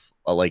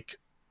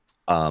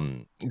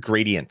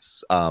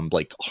gradients,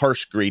 like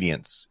harsh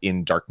gradients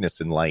in darkness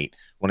and light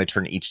when I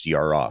turn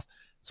HDR off.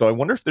 So I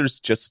wonder if there's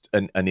just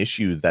an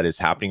issue that is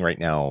happening right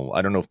now.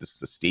 I don't know if this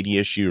is a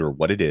Stadia issue or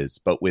what it is,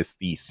 but with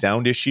the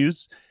sound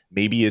issues,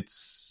 maybe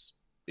it's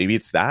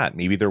that.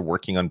 Maybe they're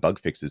working on bug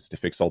fixes to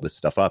fix all this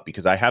stuff up,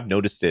 because I have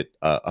noticed it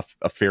a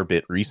fair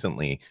bit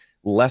recently,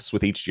 less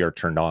with HDR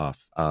turned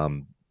off.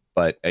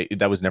 But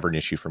that was never an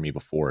issue for me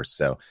before.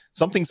 So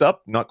something's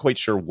up. Not quite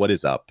sure what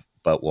is up,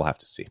 but we'll have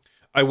to see.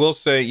 I will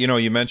say,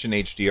 you mentioned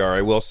HDR.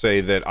 I will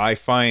say that I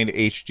find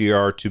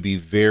HDR to be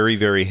very,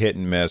 very hit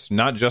and miss,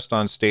 not just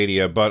on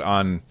Stadia, but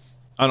on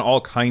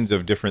all kinds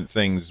of different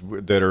things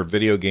that are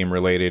video game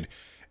related.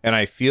 And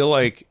I feel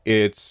like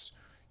it's,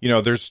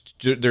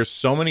 there's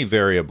so many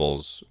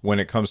variables when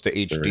it comes to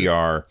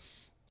HDR.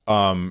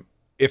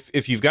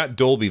 If you've got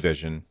Dolby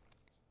Vision,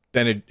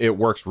 then it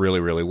works really,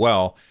 really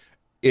well.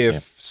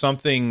 If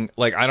something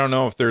like, I don't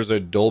know if there's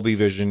a Dolby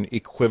Vision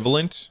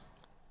equivalent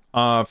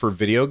for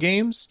video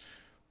games,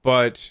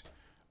 but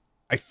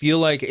I feel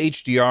like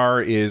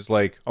HDR is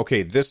like,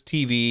 okay, this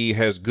TV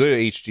has good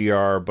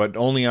HDR, but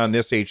only on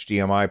this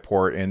HDMI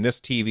port, and this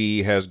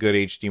TV has good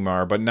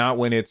HDMI, but not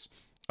when it's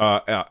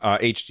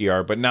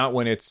HDR, but not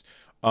when it's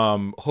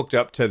hooked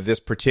up to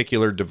this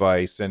particular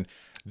device. And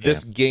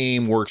this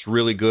game works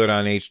really good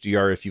on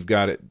HDR if you've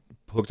got it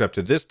hooked up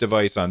to this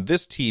device on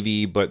this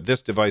TV, but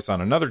this device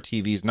on another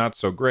TV is not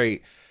so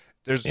great.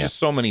 There's just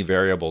so many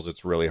variables,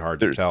 it's really hard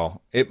to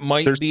tell. It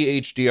might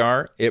be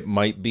HDR. It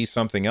might be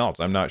something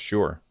else. I'm not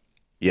sure.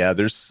 Yeah,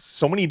 there's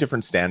so many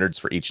different standards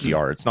for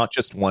HDR. It's not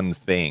just one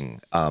thing.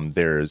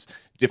 There's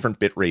different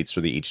bit rates for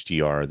the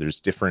HDR.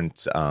 There's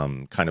different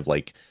kind of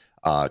like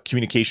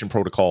communication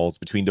protocols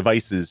between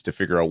devices to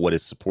figure out what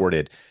is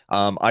supported.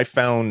 I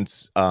found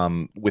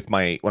when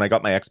I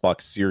got my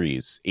Xbox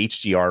Series,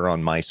 HDR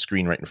on my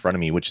screen right in front of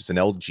me, which is an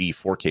LG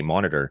 4K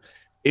monitor,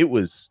 it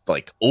was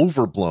like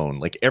overblown.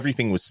 Like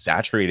everything was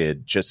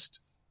saturated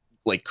just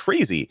like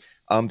crazy.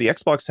 The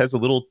Xbox has a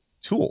little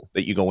tool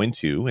that you go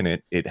into, and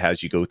it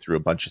has you go through a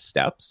bunch of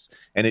steps,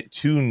 and it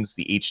tunes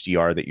the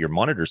HDR that your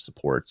monitor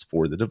supports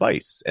for the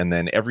device. And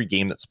then every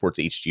game that supports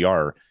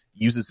HDR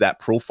uses that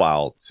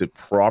profile to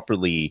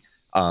properly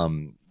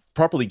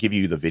give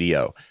you the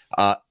video.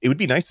 It would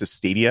be nice if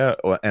Stadia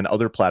and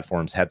other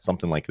platforms had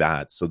something like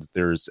that, so that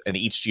there's an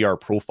HDR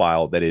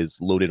profile that is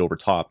loaded over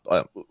top.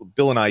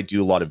 Bill and I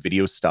do a lot of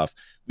video stuff.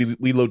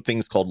 We load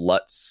things called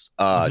LUTs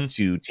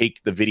to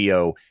take the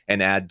video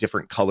and add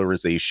different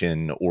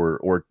colorization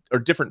or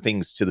different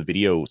things to the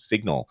video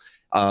signal.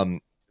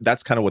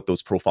 That's kind of what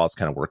those profiles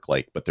kind of work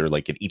like, but they're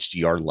like an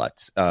HDR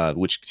LUT,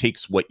 which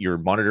takes what your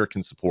monitor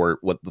can support,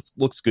 what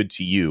looks good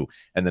to you,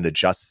 and then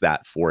adjusts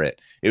that for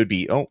it. It would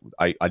be,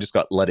 I just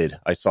got LUTted.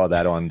 I saw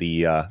that on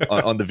the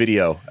on the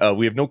video.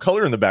 We have no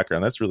color in the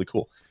background. That's really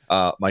cool.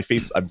 My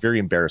face, I'm very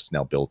embarrassed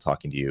now, Bill,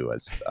 talking to you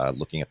as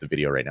looking at the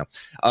video right now.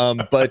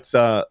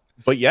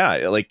 But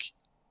yeah, like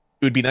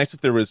it would be nice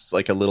if there was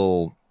like a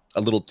little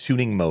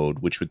tuning mode,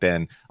 which would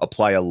then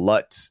apply a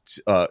LUT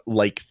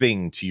like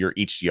thing to your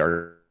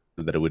HDR,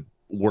 that it would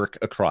work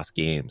across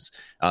games.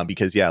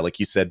 Because like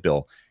you said,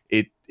 Bill,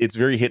 it it's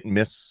very hit and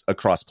miss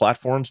across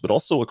platforms, but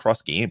also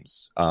across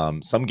games.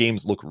 Some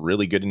games look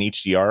really good in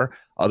HDR.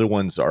 Other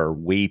ones are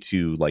way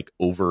too like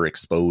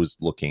overexposed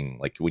looking.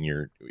 Like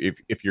when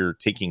if you're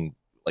taking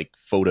like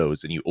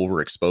photos and you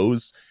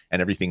overexpose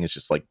and everything is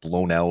just like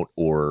blown out,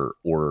 or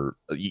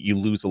you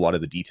lose a lot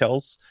of the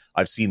details.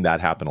 I've seen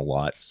that happen a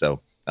lot.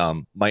 So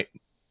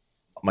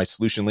my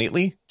solution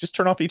lately, just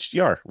turn off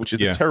HDR, which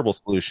is a terrible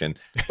solution,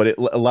 but it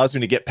allows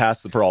me to get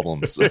past the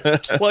problems.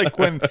 It's like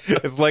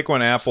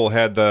when Apple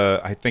had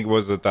I think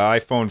was it the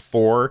iPhone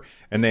 4,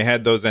 and they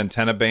had those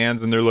antenna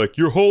bands, and they're like,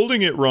 you're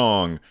holding it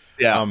wrong.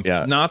 Yeah.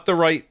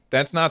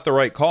 That's not the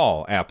right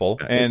call, Apple.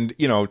 And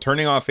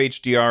turning off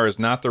HDR is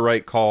not the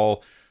right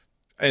call.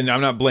 And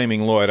I'm not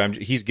blaming Lloyd.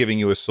 He's giving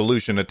you a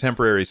solution, a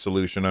temporary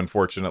solution,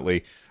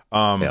 unfortunately.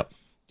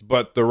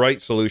 But the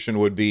right solution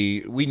would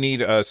be, we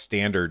need a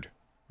standard.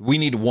 We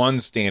need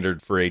one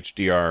standard for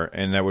HDR,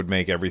 and that would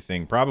make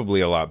everything probably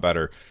a lot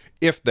better,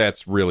 if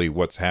that's really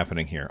what's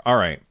happening here. All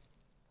right.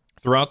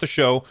 Throughout the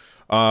show,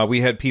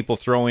 we had people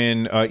throw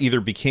in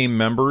either became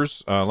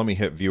members. Let me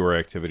hit viewer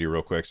activity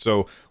real quick.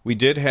 So we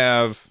did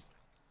have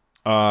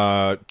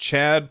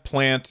Chad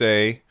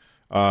Plante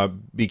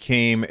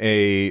became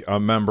a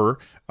member.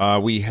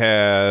 We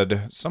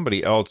had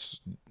somebody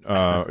else,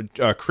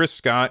 Chris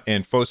Scott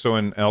and Foso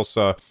and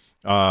Elsa.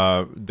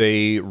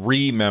 They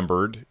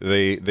remembered.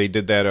 They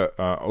did that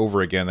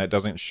over again. That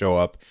doesn't show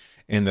up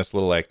in this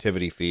little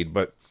activity feed,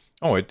 but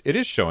it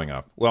is showing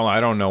up. Well,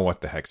 I don't know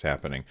what the heck's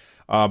happening.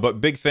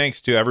 But big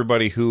thanks to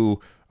everybody who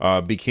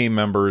became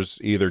members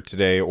either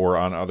today or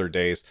on other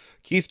days.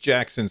 Keith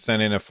Jackson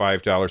sent in a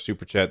 $5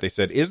 super chat. They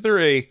said, "Is there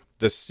a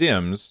The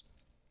Sims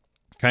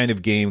kind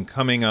of game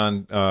coming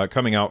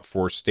out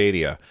for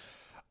Stadia?"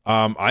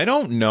 I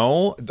don't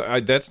know.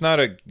 That's not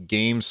a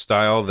game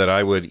style that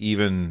I would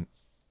even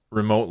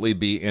remotely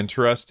be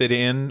interested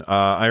in.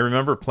 I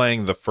remember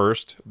playing the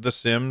first The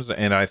Sims,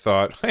 and I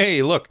thought,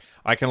 hey, look,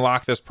 I can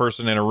lock this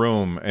person in a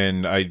room,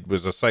 and I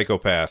was a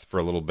psychopath for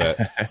a little bit.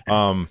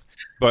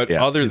 But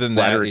other than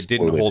that, it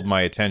didn't hold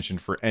my attention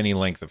for any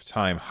length of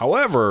time.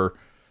 However,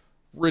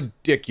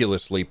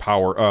 ridiculously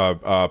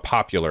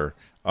popular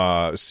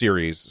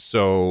series,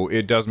 so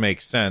it does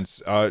make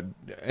sense.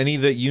 Any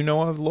that you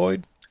know of,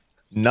 Lloyd?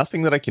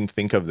 Nothing that I can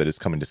think of that is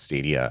coming to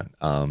Stadia.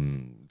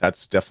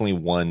 That's definitely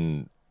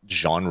one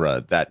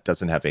genre that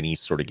doesn't have any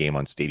sort of game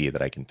on Stadia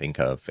that I can think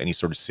of, any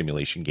sort of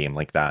simulation game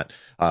like that.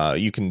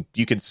 You can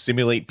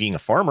simulate being a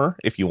farmer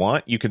if you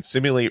want. You can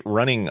simulate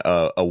running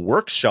a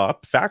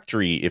workshop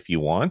factory if you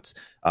want.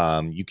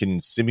 You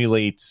can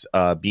simulate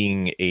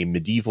being a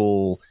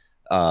medieval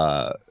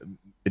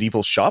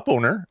shop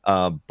owner,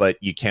 but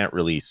you can't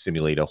really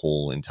simulate a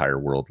whole entire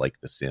world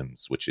like The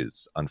Sims, which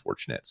is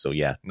unfortunate. So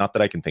yeah, not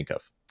that I can think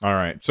of. All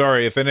right.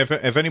 Sorry. If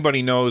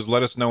anybody knows,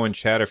 let us know in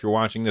chat. If you're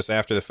watching this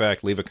after the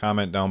fact, leave a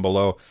comment down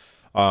below.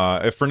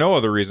 If for no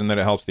other reason than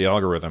it helps the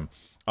algorithm.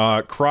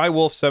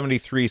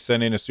 Crywolf73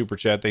 sent in a super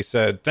chat. They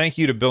said, "Thank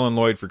you to Bill and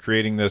Lloyd for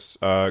creating this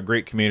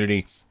great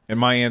community." And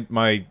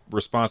my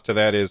response to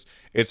that is,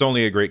 it's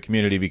only a great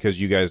community because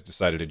you guys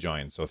decided to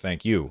join. So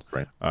thank you.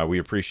 Right. We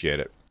appreciate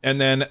it. And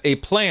then a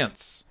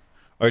plants,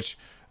 which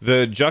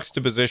the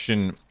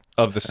juxtaposition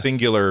of the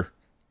singular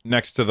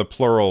next to the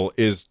plural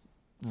is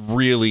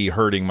really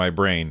hurting my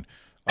brain.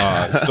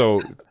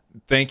 So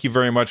thank you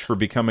very much for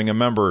becoming a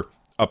member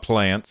of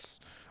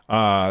Plants.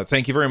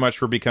 Thank you very much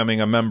for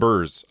becoming a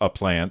members of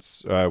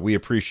Plants. We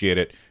appreciate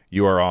it.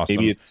 You are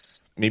awesome.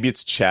 Maybe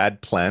it's Chad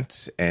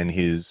Plant and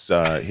his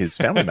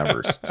family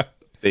members.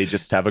 They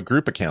just have a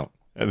group account.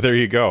 There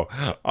you go.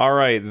 All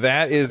right.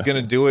 That is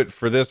going to do it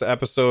for this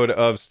episode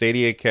of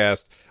Stadia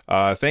Cast.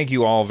 Thank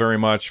you all very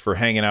much for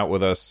hanging out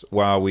with us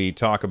while we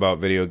talk about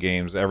video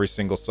games every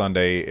single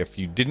Sunday. If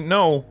you didn't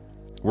know,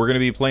 we're going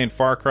to be playing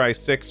Far Cry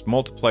 6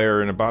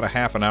 multiplayer in about a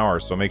half an hour,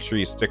 so make sure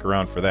you stick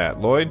around for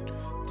that. Lloyd,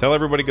 tell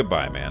everybody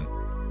goodbye, man.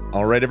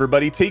 All right,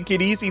 everybody, take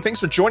it easy. Thanks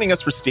for joining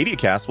us for Stadia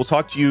Cast. We'll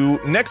talk to you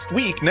next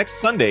week, next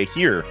Sunday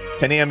here,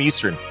 10 a.m.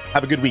 Eastern.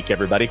 Have a good week,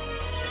 everybody.